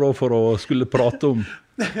siden da for å skulle prate om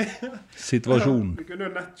situasjonen. Du kunne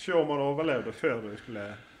jo nett se om han overlevde før du skulle...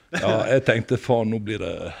 Ja, jeg tenkte, faen, nå blir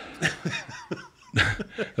det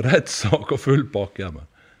rettssak og full pakke. Men.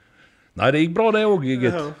 Nei, det gikk bra det også,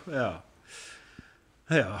 gitt.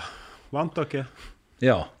 Ja. Vant dere?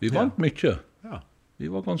 Ja, vi vant mye. Ja.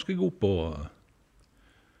 Vi var ganske gode på...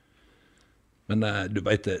 Men du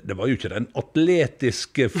vet, det var jo ikke den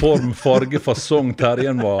atletiske form, farge, fasong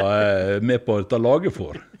Terjen var med på å ta laget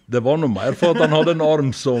for. Det var noe mer for at han hadde en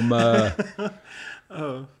arm som...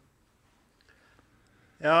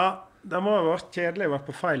 Ja, det må ha vært kjedelig å være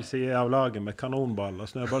på feil side av laget med kanonball og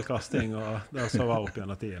snøballkasting og det som var opp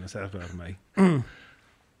gjennom tiden, ser jeg for meg.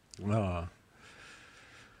 Ja.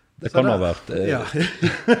 Det kan ha vært. Ja.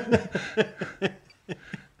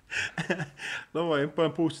 Da var jeg inne på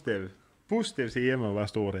en positiv side med å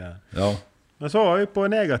være stor igjen. Ja. Men så var vi på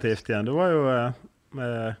negativt igjen. Det var jo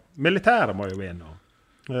militæret må jo vinne.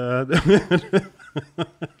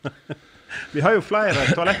 Vi har jo flere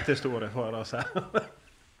toaletthistorier for oss her.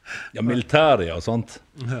 Ja, militæret, ja, sant?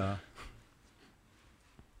 Ja.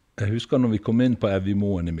 Jeg husker når vi kom inn på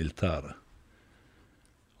Evjemoen i militæret.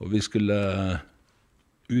 Og vi skulle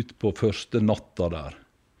ut på første natta der.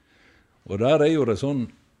 Og der jo det sånn,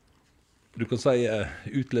 du kan si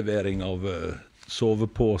utlevering av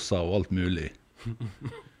sovepåser og alt mulig.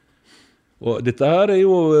 Og dette her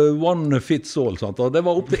jo one fits all, sant? Og det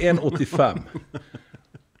var opp til 1,85.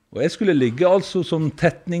 Og jeg skulle ligge altså som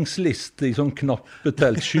tetningslist i sånn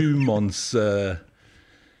knappetelt, 7-manns...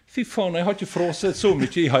 Fy faen, jeg har ikke frosset så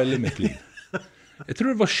mye i hele mitt liv. Jeg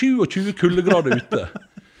tror det var 27 kuldegrader ute.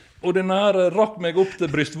 Og den her rakk meg opp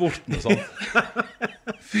til brystvortene, sant?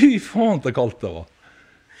 Fy faen, det kaldt det var.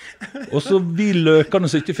 Og så vi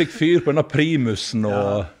løkene som ikke fikk fyr på denne primusen,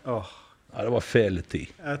 og... Ja, det var fele tid.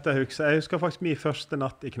 Jeg husker faktisk min første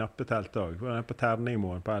natt i knappetelt også. Vi var på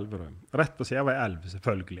Terningmoen på Elverum. Rett på siden var elv,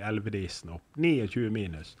 selvfølgelig. Elvedisen opp. 29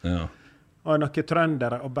 minus. Ja. Og noen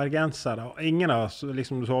trøndere og bergensere, og ingen av oss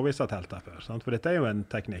liksom soveviserteltet før, sant? For dette jo en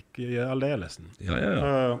teknikk i aldelesen. Ja.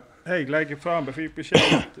 Jeg legger frem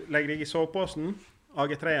beskjed, legger deg i sovepåsen,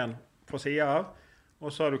 AG3-en på siden av,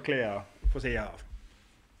 og så har du klær på siden av.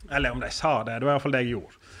 Eller om de sa det, det var i hvert fall det jeg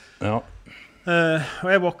gjorde. Ja. Og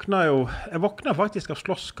jeg våkna faktisk av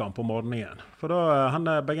slåsskamp om morgenen. For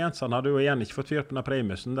da, bergenseren hadde jo igjen ikke fått fyr på denne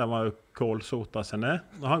primusen, den var jo kålsota seg ned,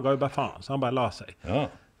 og han ga jo bare faen, så han bare la seg. Ja.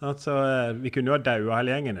 Altså, vi kunne jo ha død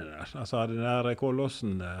hele gjengen i det der. Altså, hadde den der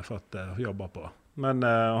kålåsen fått jobba på. Men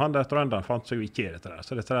han der trønderen fant seg jo ikke i dette der,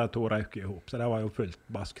 så dette der to røyk i hop, så det var jo fullt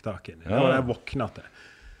basktak inni. Det var det jeg våkna til.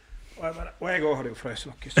 Og jeg også hadde jo frøs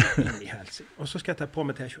noe så inn I helsing. Og så skal jeg ta på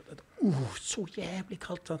meg t-skjorte. Så jævlig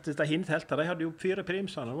kaldt. Sant? De hinne teltet, de hadde jo 4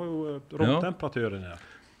 primsene. Det var jo romtemperaturen der.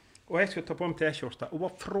 Og jeg skulle ta på meg t-skjorte, og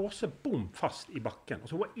var fråset bom fast I bakken. Og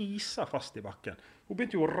så var isa fast I bakken. Hun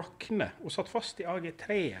begynte jo å rakne, og satt fast I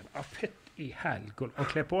AG3-en av fett I helg, og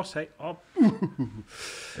kle på seg av...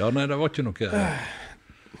 Ja, nei, det var ikke noe...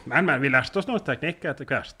 Men vi lærte oss noen teknikker etter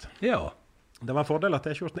hvert. Ja. Det var en fordel at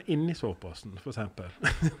t-skjortene inni såposten, for eksempel.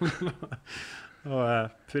 Og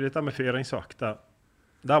for dette med fyringsvakt,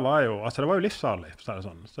 det var jo livsfarlig, for å si det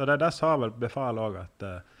sånn. Så det sa vel befal også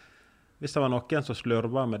at hvis det var noen som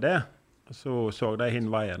slurva med det, så de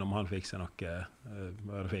hin veien om han fikk seg noe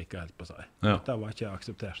ørefika helt på seg. Ja. Det var ikke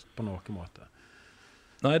akseptert på noen måte.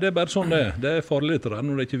 Nei, det bare sånn det. Det farlig til det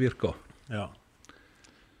når det ikke virker. Ja.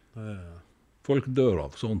 Folk dør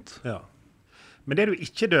av sånt. Ja. Men det du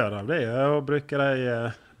ikke dør av, det å bruke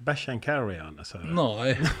de bash and carry-ene.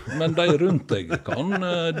 Nei, men de rundt deg kan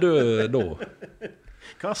dø da.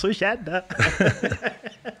 Hva så skjedde?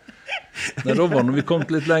 Nei, da var når vi kom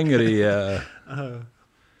litt lenger I...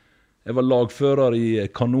 Jeg var lagfører I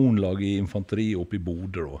kanonlag I infanteri oppe I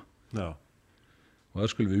Bodø da. Ja. Og her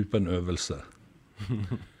skulle vi ut på en øvelse.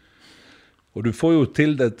 Og du får jo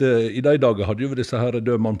til dette... I de dager hadde jo disse her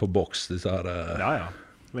død mann på boks. Disse her... Ja.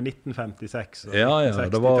 Det var 1956 og ja,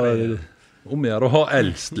 1963. Det var omgjør å ha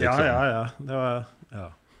eldst, liksom. Ja. Det var, ja.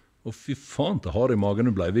 Og fy faen til har I magen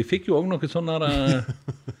du ble. Vi fikk jo også noe sånn her...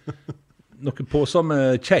 noen påser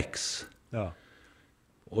med kjeks. Ja.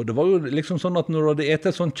 Og det var jo liksom sånn at når du hadde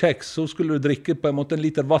etet sånn kjeks, så skulle du drikke på en måte en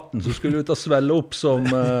liter vatten, så skulle du ta svelle opp som...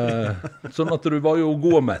 sånn at du var jo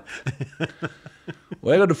god og mett. Og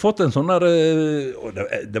jeg hadde fått en sånn der... Og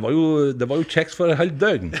det var jo kjeks for en hel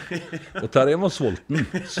døgn. Og Terje var sulten,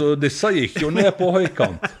 så disse gikk jo ned på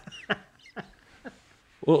høykant.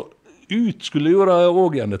 Og ut skulle gjøre også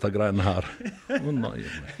igjen dette greiene her. Å nei.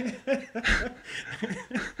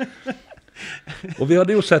 Og vi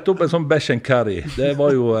hadde jo sett opp en sånn bash and carry. Det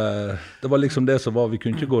var liksom det som var, vi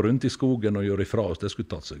kunne ikke gå rundt I skogen og gjøre ifra oss, det skulle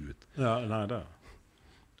tatt seg ut. Ja, nei det.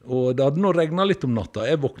 Og det hadde nå regnet litt om natta.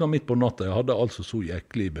 Jeg våkna midt på natta. Jeg hadde altså så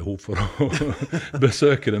jæklig behov for å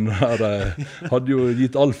besøke den her. Hadde jo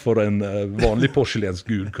gitt alt for en vanlig porselensk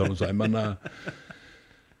gud, kan du si.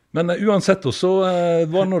 Men uansett, så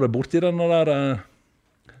var nå det borti denne der...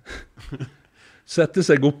 Sette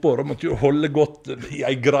seg oppå, og måtte jo holde godt I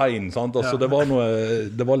en grein, sant? Altså, det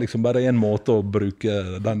var liksom bare en måte å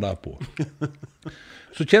bruke den der på.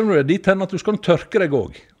 Så kommer du dit hen at du skal tørke deg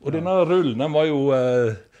også. Og denne rullen, den var jo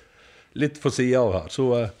litt for siden av her.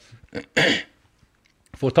 Så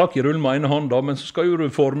får tak I rullen med ene hånda, men så skal jo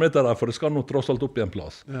du forme etter der, for det skal nå tross alt opp I en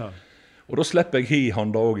plass. Ja. Og da slipper jeg I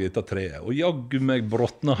handa også etter treet. Og jaggu meg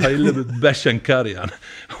brottene hele bash and carryen.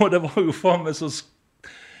 Og det var jo faen meg så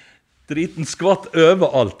driten skvatt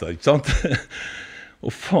overalt, ikke sant?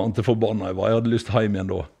 Og faen til forbanna jeg var. Jeg hadde lyst hjem igjen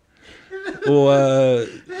da. Og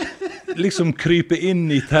liksom krype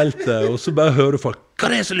inn I teltet, og så bare høre folk, hva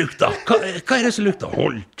det som lukter? Hva det som lukter?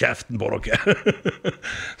 Hold kjeften på dere!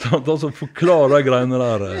 Sånn, altså forklare de greiene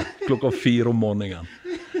der 4:00 om morgenen.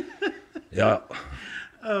 Ja.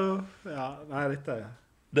 Ja, nei, dette er...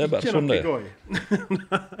 Det er bare ikke sånn det.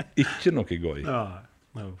 Ikke noe gøy. Ja,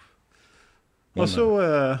 no. Og så,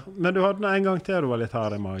 men du hadde en gang til du var litt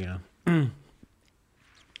hard I magen.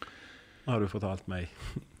 Har du fortalt meg.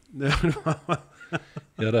 Ja,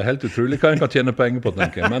 det er helt utrolig hva en kan tjene penger på,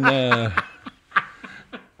 tenker jeg. Men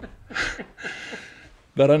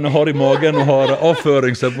bare en har I magen og har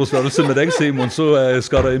avføring på størrelse med deg, Simon, så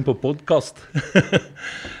skal det inn på podcast.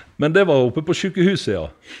 Men det var oppe på sykehuset, ja.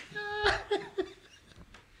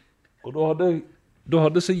 Og da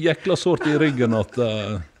hadde så jækla sårt I ryggen at...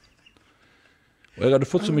 Og jeg hadde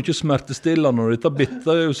fått så mye smertestillende, og dette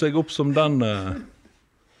bitte jo seg opp som den...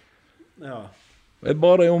 Ja. Jeg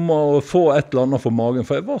bare om å få et eller annet for magen,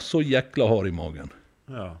 for jeg var så jækla hard I magen.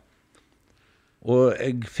 Ja. Og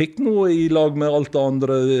jeg fikk noe I lag med alt det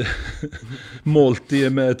andre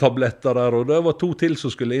måltid med tabletter der, og det var 2 til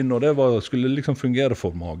som skulle inn, og det skulle liksom fungere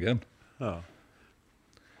for magen. Ja.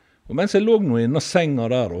 Og mens jeg lå nå inne I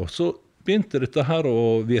senga der, så begynte dette her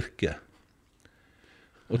å virke.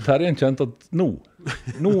 Og Terje kjente at nå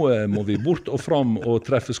må vi bort og fram og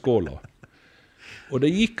treffe skåla. Og det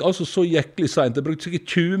gikk altså så jæklig sent. Det brukte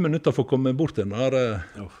sikkert 20 minutter for å komme bort den der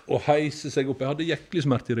og heise seg opp. Jeg hadde jæklig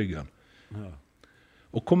smerte I ryggen. Ja.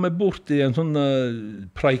 Og komme bort I en sånn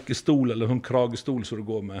preikestol eller sånn kragestol som du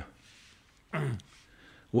går med.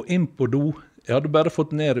 Og inn på do. Jeg hadde bare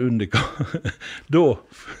fått ned Undika. Da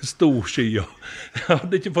stod skya. Jeg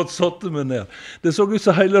hadde ikke fått satt meg ned. Det så ut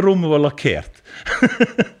som hele rommet var lakkert.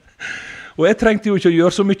 Og jeg trengte jo ikke å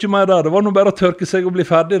gjøre så mye mer der. Det var nå bare å tørke seg og bli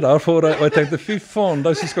ferdig der. Og jeg tenkte, fy faen,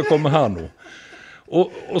 de som skal komme her nå.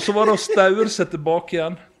 Og så var det å staure seg tilbake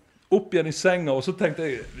igjen. Opp igjen i senga. Og så tenkte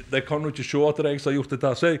jeg, de kan jo ikke se at det er jeg som har gjort dette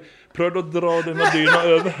her. Så jeg prøvde å dra denne dyna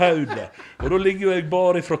over hodet. Og da ligger jo jeg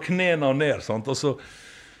bare fra knene og ned, sant? Og så...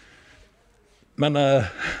 Men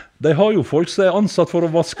de har jo folk som er ansatt for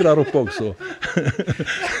å vaske der oppe også.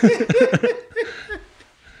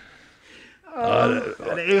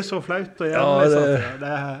 Det er jo så flaut å gjøre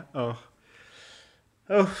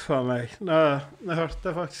for meg. Jeg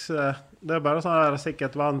hørte faktisk, det er bare sånn der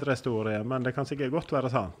sikkert vandrehistorie, men det kan sikkert godt være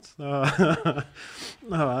sant.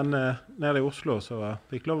 Nede i Oslo så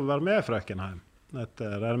fikk lov å være med frøkenheim,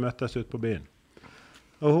 der de møttes ut på byen.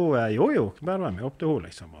 Og hun, bare var med opp til hun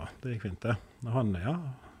liksom, og det gikk fint det. Og han, ja.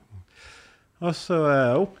 Og så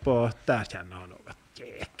opp, og der kjenner han noe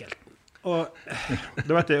ekkelt. Og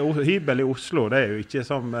du vet, hybel i Oslo, det er jo ikke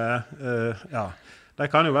som, de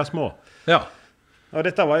kan jo være små. Ja. Og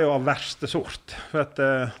dette var jo av verste sort, for at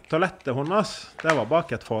toalettet hennes, det var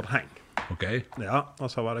bak et forheng. Ok. Ja,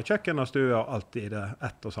 og så var det kjøkken og stue og alt i det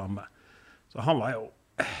ett og samme. Så han var jo,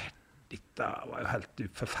 dette var jo helt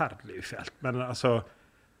forferdelig ufjelt, men altså,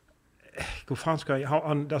 hvor faen skal jeg,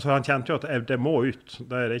 han kjente jo at det må ut,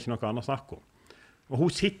 det er ikke noe annet å snakke om. Og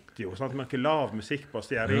hun sitter jo, sånn at man ikke lav musikk på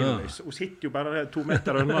stearinlys. Hun sitter jo bare 2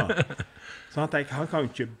 meter unna. Så han tenker, han kan jo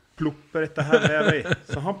ikke ploppe dette her nede i.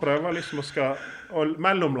 Så han prøver liksom å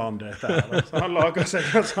mellomlande dette her. Så han lager seg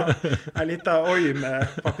en liten øy med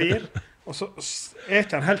papir, og så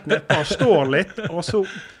eker han helt nedpå, han står litt, og så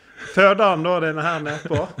føder han da denne her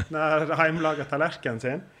nedpå, den hjemmelaget tallerken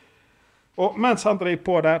sin. Og mens han driver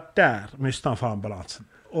på der mister han faen balansen.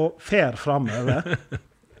 Og fer fremover,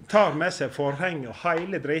 tar med seg forheng og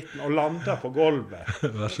hele driten og lander på gulvet.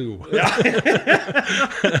 Vær så god.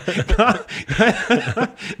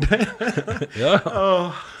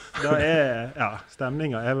 Ja.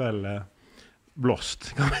 Stemningen er vel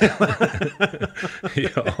blåst.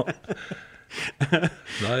 Ja.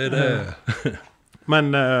 Nei, det... Men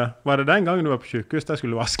var det den gangen du var på sykehus der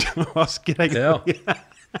skulle vaske deg? Ja.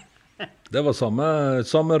 Det var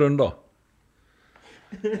samme runda.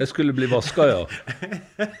 Jeg skulle bli vasket, ja.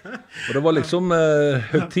 Og det var liksom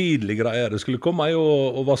høytidlige greier. Det skulle komme jeg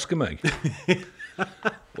og vaske meg.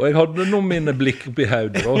 Og jeg hadde nå mine blikk oppi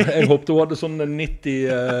hodet. Og jeg håpte hun hadde sånn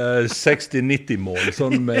 60-90 mål,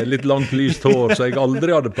 sånn med litt langt lyst hår, så jeg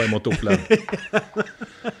aldri hadde på en måte opplevd.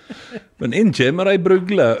 Men inn kommer ei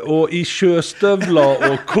brugle, og i sjøstøvler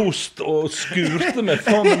og kost, og skurte meg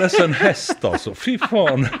faen med nesten en hest, altså. Fy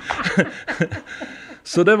faen.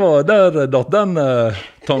 Så det var der datt den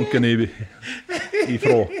tanken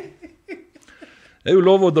ifra. Det er jo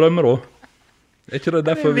lov å drømme da. Er ikke det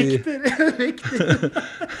derfor vi... Det er viktig.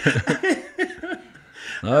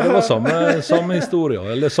 Nei, det var samme historie,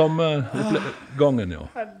 eller samme gangen, ja.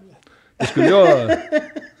 Det skulle jo...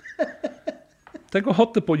 Tenk å ha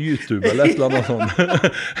hatt det på YouTube, eller et eller annet sånt.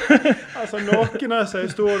 Altså, noen av disse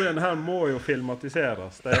historiene her må jo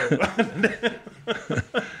filmatiseres. Det er jo...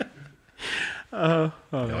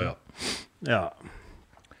 Ja.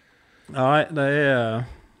 Nei, det er...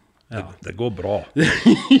 Ja. Det går bra.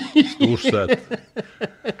 Stort sett.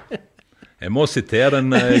 Jeg må sitere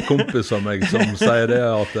en kompis av meg som sier det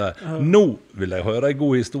at nå vil jeg høre en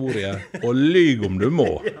god historie, og lyg om du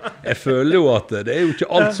må. Jeg føler jo at det er jo ikke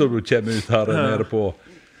alt som du kommer ut her nede på.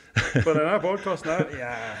 På denne podcasten her,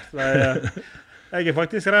 ja. Jeg er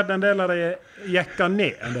faktisk redd en del av det jekker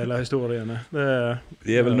ned en del av historiene.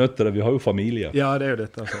 Vi er vel nødt til det, vi har jo familie. Ja, det er jo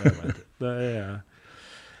dette som jeg vet. Det er...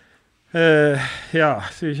 ja,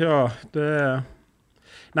 så ikke det er...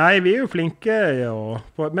 Nei, vi er jo flinke, ja.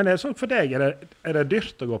 Men er det sånn for deg? Er det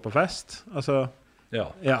dyrt å gå på fest? Altså... Ja.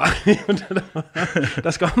 Ja,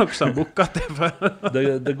 det skal nok sånn bukke til for.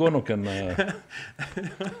 Det går noen...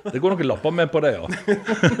 Det går noen lapper med på det, ja.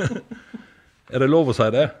 Er det lov å si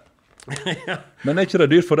det? Ja. Men er ikke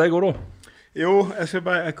det dyrt for deg også da? Jo,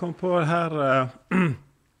 jeg kom på det her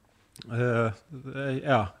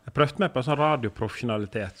jeg prøvde meg på sånn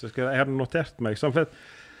radioprofesjonalitet, så jeg hadde notert meg sånn, for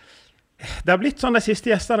det har blitt sånn de siste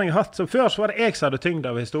gjestene jeg har hatt, så før så var det jeg som hadde tyngd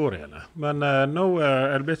av historiene, men nå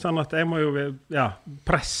er det blitt sånn at jeg må jo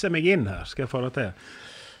presse meg inn her, skal jeg få det til.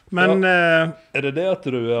 Men er det at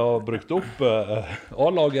du har brukt opp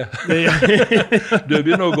A-laget? Du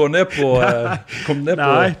begynner å gå ned på...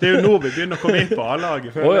 Nei, det er jo nå vi begynner å komme inn på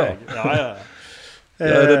A-laget, føler jeg. Ja.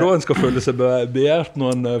 Er det da en skal føle seg begjært når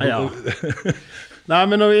en... Ja. Nei,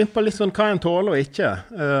 men når vi er inne på litt sånn hva en tåler og ikke.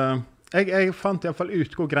 Jeg fant i hvert fall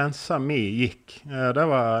ut hvor grensen min gikk. Da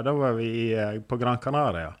var vi på Gran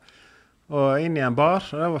Canaria. Og inn i en bar.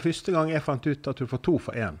 Det var første gang jeg fant ut at du får 2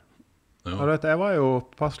 for 1. Ja. Og jeg var jo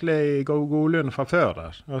passelig i Godlund fra før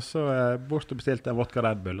der, og så bort og bestilte en vodka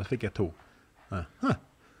Red Bull, og så fikk jeg 2.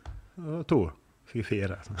 Og 2. Fikk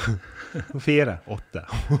 4. 4, 8.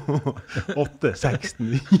 8,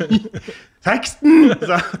 16. 16!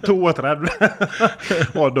 Så 32.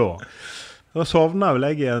 Og da sovna vel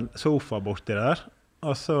jeg i en sofa borti der,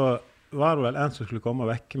 og så var det vel en som skulle komme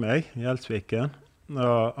og vekke meg i Gjelsviken,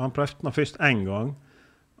 og han prøvde den først en gang,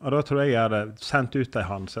 og da tror jeg hadde sendt ut en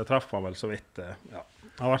hand, så jeg traff han vel så vidt. Ja.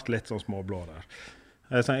 Han har vært litt sånn småblå der.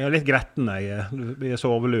 Jeg er litt gretten i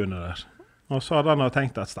sovelune der. Og så hadde han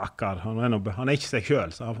tenkt at stakkar, han er ikke seg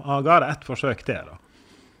selv, så han ga det ett forsøk til da.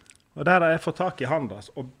 Og der har jeg fått tak i handen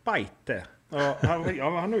og beit det. Og han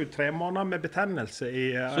har jo 3 måneder med betennelse i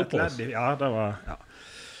et ledd. Ja, det var, ja.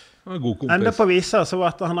 God kompis. Enda på visa så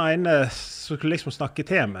var det han ene som skulle liksom snakke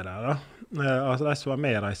til meg der da. Altså de som var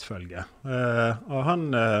med i reisfølge. Og han,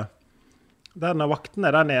 denne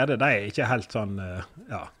vaktene der nede, de er ikke helt sånn,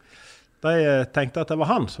 ja. De tenkte at det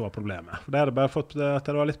var han som var problemet. For de hadde bare fått at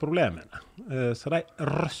det var litt problemene. Så de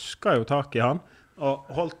røska jo tak i han,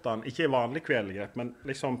 og holdt han, ikke i vanlig kveldgrep, men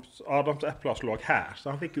liksom Adams eplas lå her,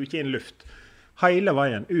 så han fikk jo ikke inn luft. Hele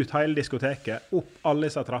veien, ut hele diskoteket, opp alle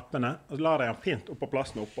disse trappene, og så la de han fint opp på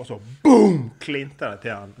plassen opp, og så boom, klinte det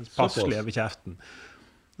til han, passelig over kjeften.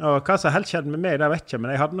 Og hva som helt skjedde med meg, det vet jeg ikke,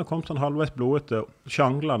 men jeg hadde nok kommet sånn halvveis blodete,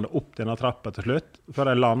 sjanglende opp denne trappa til slutt,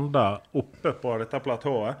 før jeg landet oppe på dette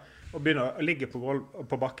platået, og begynner å ligge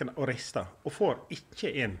på bakken og riste, og får ikke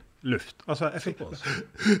inn luft. Altså, jeg fikk... og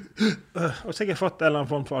så har jeg fått en eller annen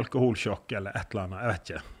form for alkoholsjokk, eller et eller annet, jeg vet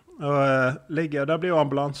ikke. Og da blir jo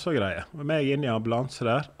ambulanse og greier. Og meg inn i ambulanse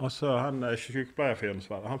der, og så han sykepleierfyren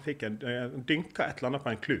svarer, han fikk dynka et eller annet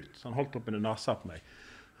på en klut, så han holdt opp under nasa på meg.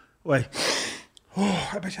 Og jeg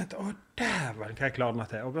bare kjente, dæven, hva jeg klarer meg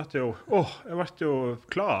til. Og jeg ble jo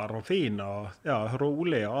klar og fin, og ja,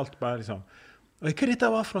 rolig, og alt bare liksom. Og hva dette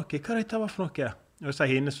var for noe? Og så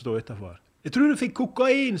henne som stod utenfor. Jeg tror du fikk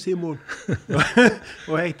kokain, Simon.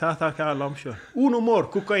 Og jeg tar takk her lamskjø. Uno more,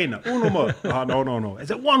 kokain. Uno more. No. Jeg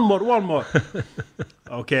sier, one more.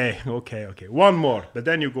 Okay. One more. But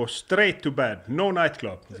then you go straight to bed. No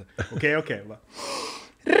nightclub. Okay.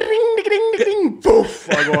 Ring. Puff,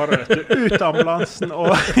 av gårde. Ut ambulansen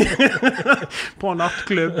og på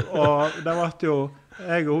nattklubb. Og det var jo,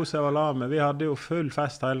 jeg og hun som var la med, vi hadde jo full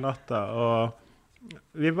fest hele natta, og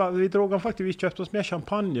vi kjøpte oss mer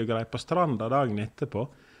champagnegreier på stranda dagen etterpå.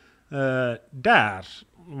 Der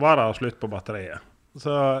var det slutt på batteriet.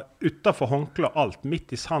 Så utenfor håndkle og alt,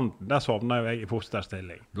 midt i sanden, der sovnet jeg i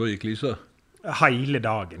fosterstilling. Da gikk lyset? Hele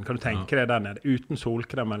dagen, kan du tenke deg der nede, uten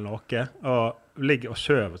solkrem eller noe, og ligge og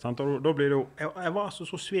søve, sant? Og da blir det jo, jeg var så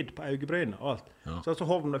svidd på øyebrynet og alt. Ja. Så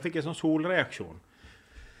hovnen fikk en sånn solreaksjon.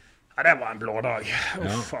 Ja, det var en blå dag.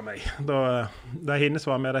 Uff av meg. Da hinnes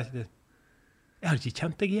var med rett. Jeg hadde ikke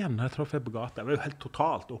kjent deg igjen når jeg traff deg på gata. Jeg var jo helt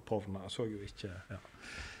totalt opphovnet. Jeg så jo ikke... Ja.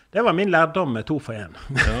 Det var min lærdom med 2 for 1.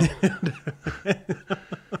 Ja.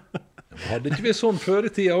 Hadde ikke vi sånn før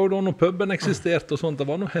i tida, da når puben eksisterte og sånt? Det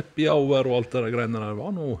var noe happy hour og alt det greiene der.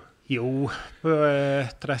 Var noe... Jo, på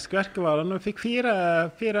Treskverket var det når vi fikk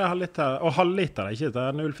 4 halvliter, og halvliter, ikke det,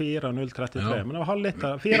 0,4 og 0,33, men det var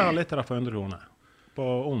halvliter, 4 halvliter for 100 kroner. På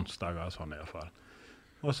onsdager og sånn i hvert fall.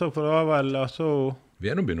 Og så for det var vel, altså...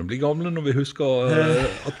 Vi nå begynner å bli gamle når vi husker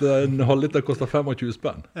at en halvliter koster 25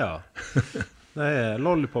 spenn. Ja, det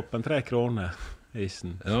lollipopen 3 kroner,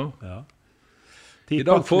 isen. Ja. I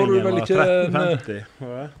dag får du vel ikke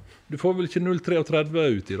 13,50. Du får vel ikke 0,33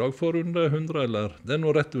 ut i dag for under 100, eller? Det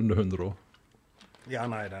noe rett under 100 også. Ja,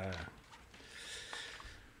 nei, det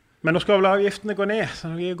Men nå skal vel avgiftene gå ned,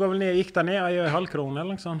 så gikk det ned 1,5 kroner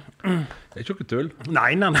eller noe sånt. Det er ikke noe tull.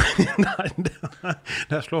 Nei,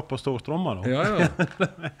 det slår på stortromma nå. Ja.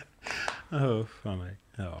 For meg,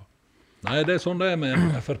 ja. Nei, det er sånn det er med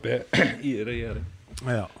FRP i regjering.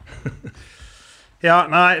 Ja. Ja,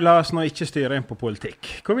 nei, la oss nå ikke styre inn på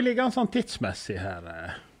politikk. Hvor vi ligger sånn tidsmessig her?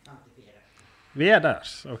 Vi der,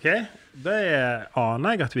 ok? Det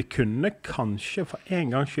aner jeg at vi kunne kanskje for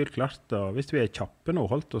en gang skyld klart det, hvis vi kjappe nå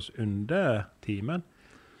holdt oss under timen.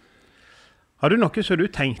 Har du noe som du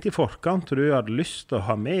tenkte i forkant, og du hadde lyst til å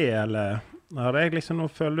ha med, eller har jeg liksom nå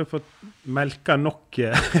føler du fått melka nok?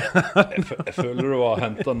 Jeg føler du har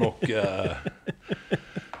hentet nok.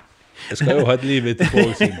 Jeg skal jo ha et liv etterpå,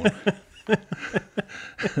 Simon.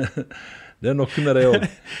 Det noe med det også.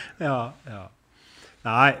 Ja.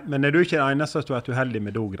 Nei, men du ikke den eneste som har vært uheldig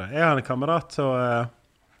med dogreier. Jeg har en kamerat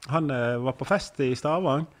han var på fest i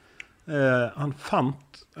Stavang. Han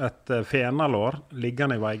fant et fenalår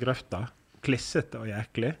liggende i veigrøfta, klissete og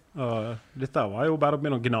jæklig. Og dette var jo bare å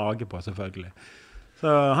begynne å gnage på, selvfølgelig. Så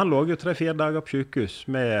han lå jo 3-4 dager på sykehus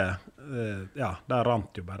med, der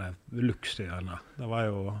rant jo bare luks i øynene. Det var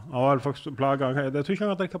jo, han var faktisk plaget. Jeg tror ikke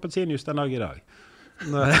han hadde kapasitinjus den dag i dag.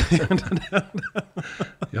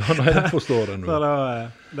 Ja, nei, jeg forstår det nå.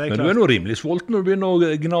 Men du nå rimelig sulten når du begynner å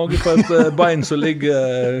gnage på et bein som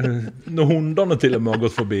ligger når hundene til og med har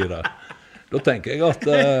gått forbi der. Da tenker jeg at,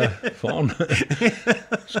 faen,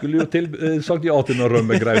 skulle jo sagt ja til den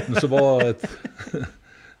rømmegrauten som var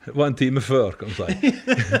en time før, kan du si.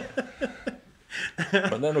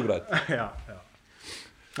 Men det noe greit. Ja.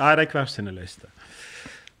 Nei, det hver sine liste.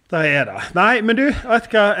 Det det. Nei, men du,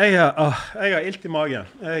 vet du hva? Jeg har ilt i magen.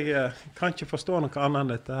 Jeg kan ikke forstå noe annet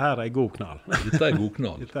enn dette her god knall. Dette god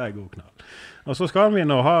knall. Dette god knall. Og så skal vi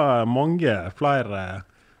nå ha mange flere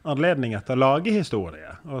anledninger til å lage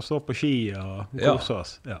historie, og stå på ski og kose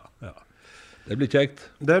oss. Ja. Det blir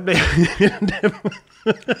kjekt. Det blir...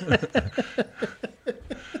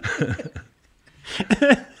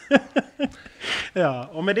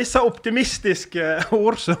 Ja, og med disse optimistiske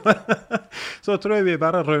ord så tror jeg vi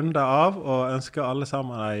bare runder av og ønsker alle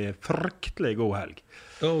sammen en fryktelig god helg.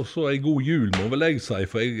 Ja, og så en god jul må vel jeg si,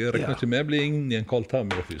 for jeg regner ikke med å bli inn i en kald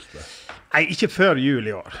term i det første. Nei, ikke før jul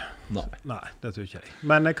i år. Nei, det tror ikke jeg.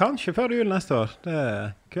 Men kanskje før jul neste år. Det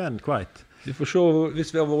kveit. Vi får se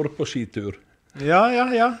hvis vi har vært på skitur. Ja.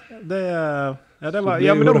 Men da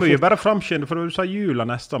må vi bare framskynde, for du sa jula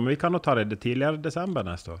neste år, men vi kan jo ta det tidligere desember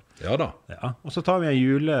neste år. Ja da. Ja, og så tar vi en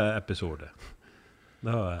juleepisode.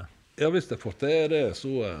 Ja, hvis jeg får til det, så...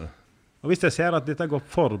 Og hvis jeg ser at dette går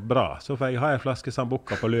for bra, så får jeg ha en flaske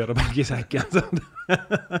Sambuca på Løreberg i sekken.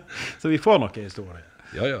 Så vi får noe historie.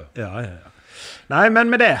 Ja. Nei, men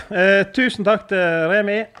med det, tusen takk til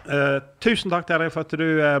Remi. Tusen takk til deg for at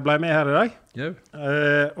du ble med her i dag. Ja.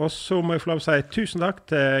 Og så må jeg få lov å si tusen takk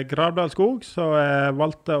til Gravdal Skog, som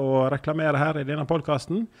valgte å reklamere her i denne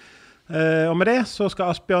podcasten. Og med det så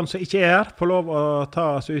skal Asbjørn, som ikke her, få lov å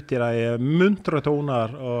ta oss ut i de muntre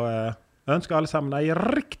toner, og ønsker alle sammen en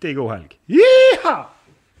riktig god helg. Jiha!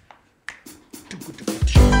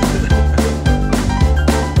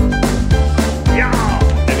 Ja!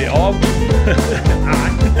 Vi av?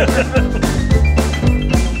 Nei.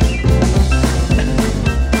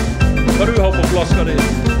 Hva du har på flaska di?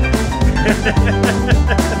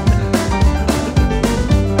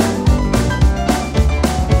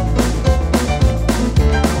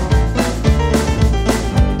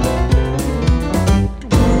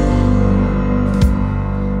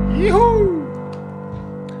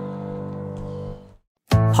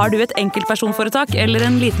 Har du et enkeltpersonforetak eller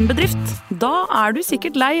en liten bedrift? Da du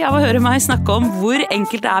sikkert lei av å høre meg snakke om hvor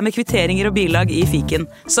enkelt det med kvitteringer og bilag i fiken.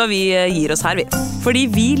 Så vi gir oss her, vi. Fordi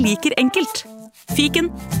vi liker enkelt. Fiken,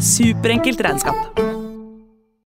 superenkelt regnskap.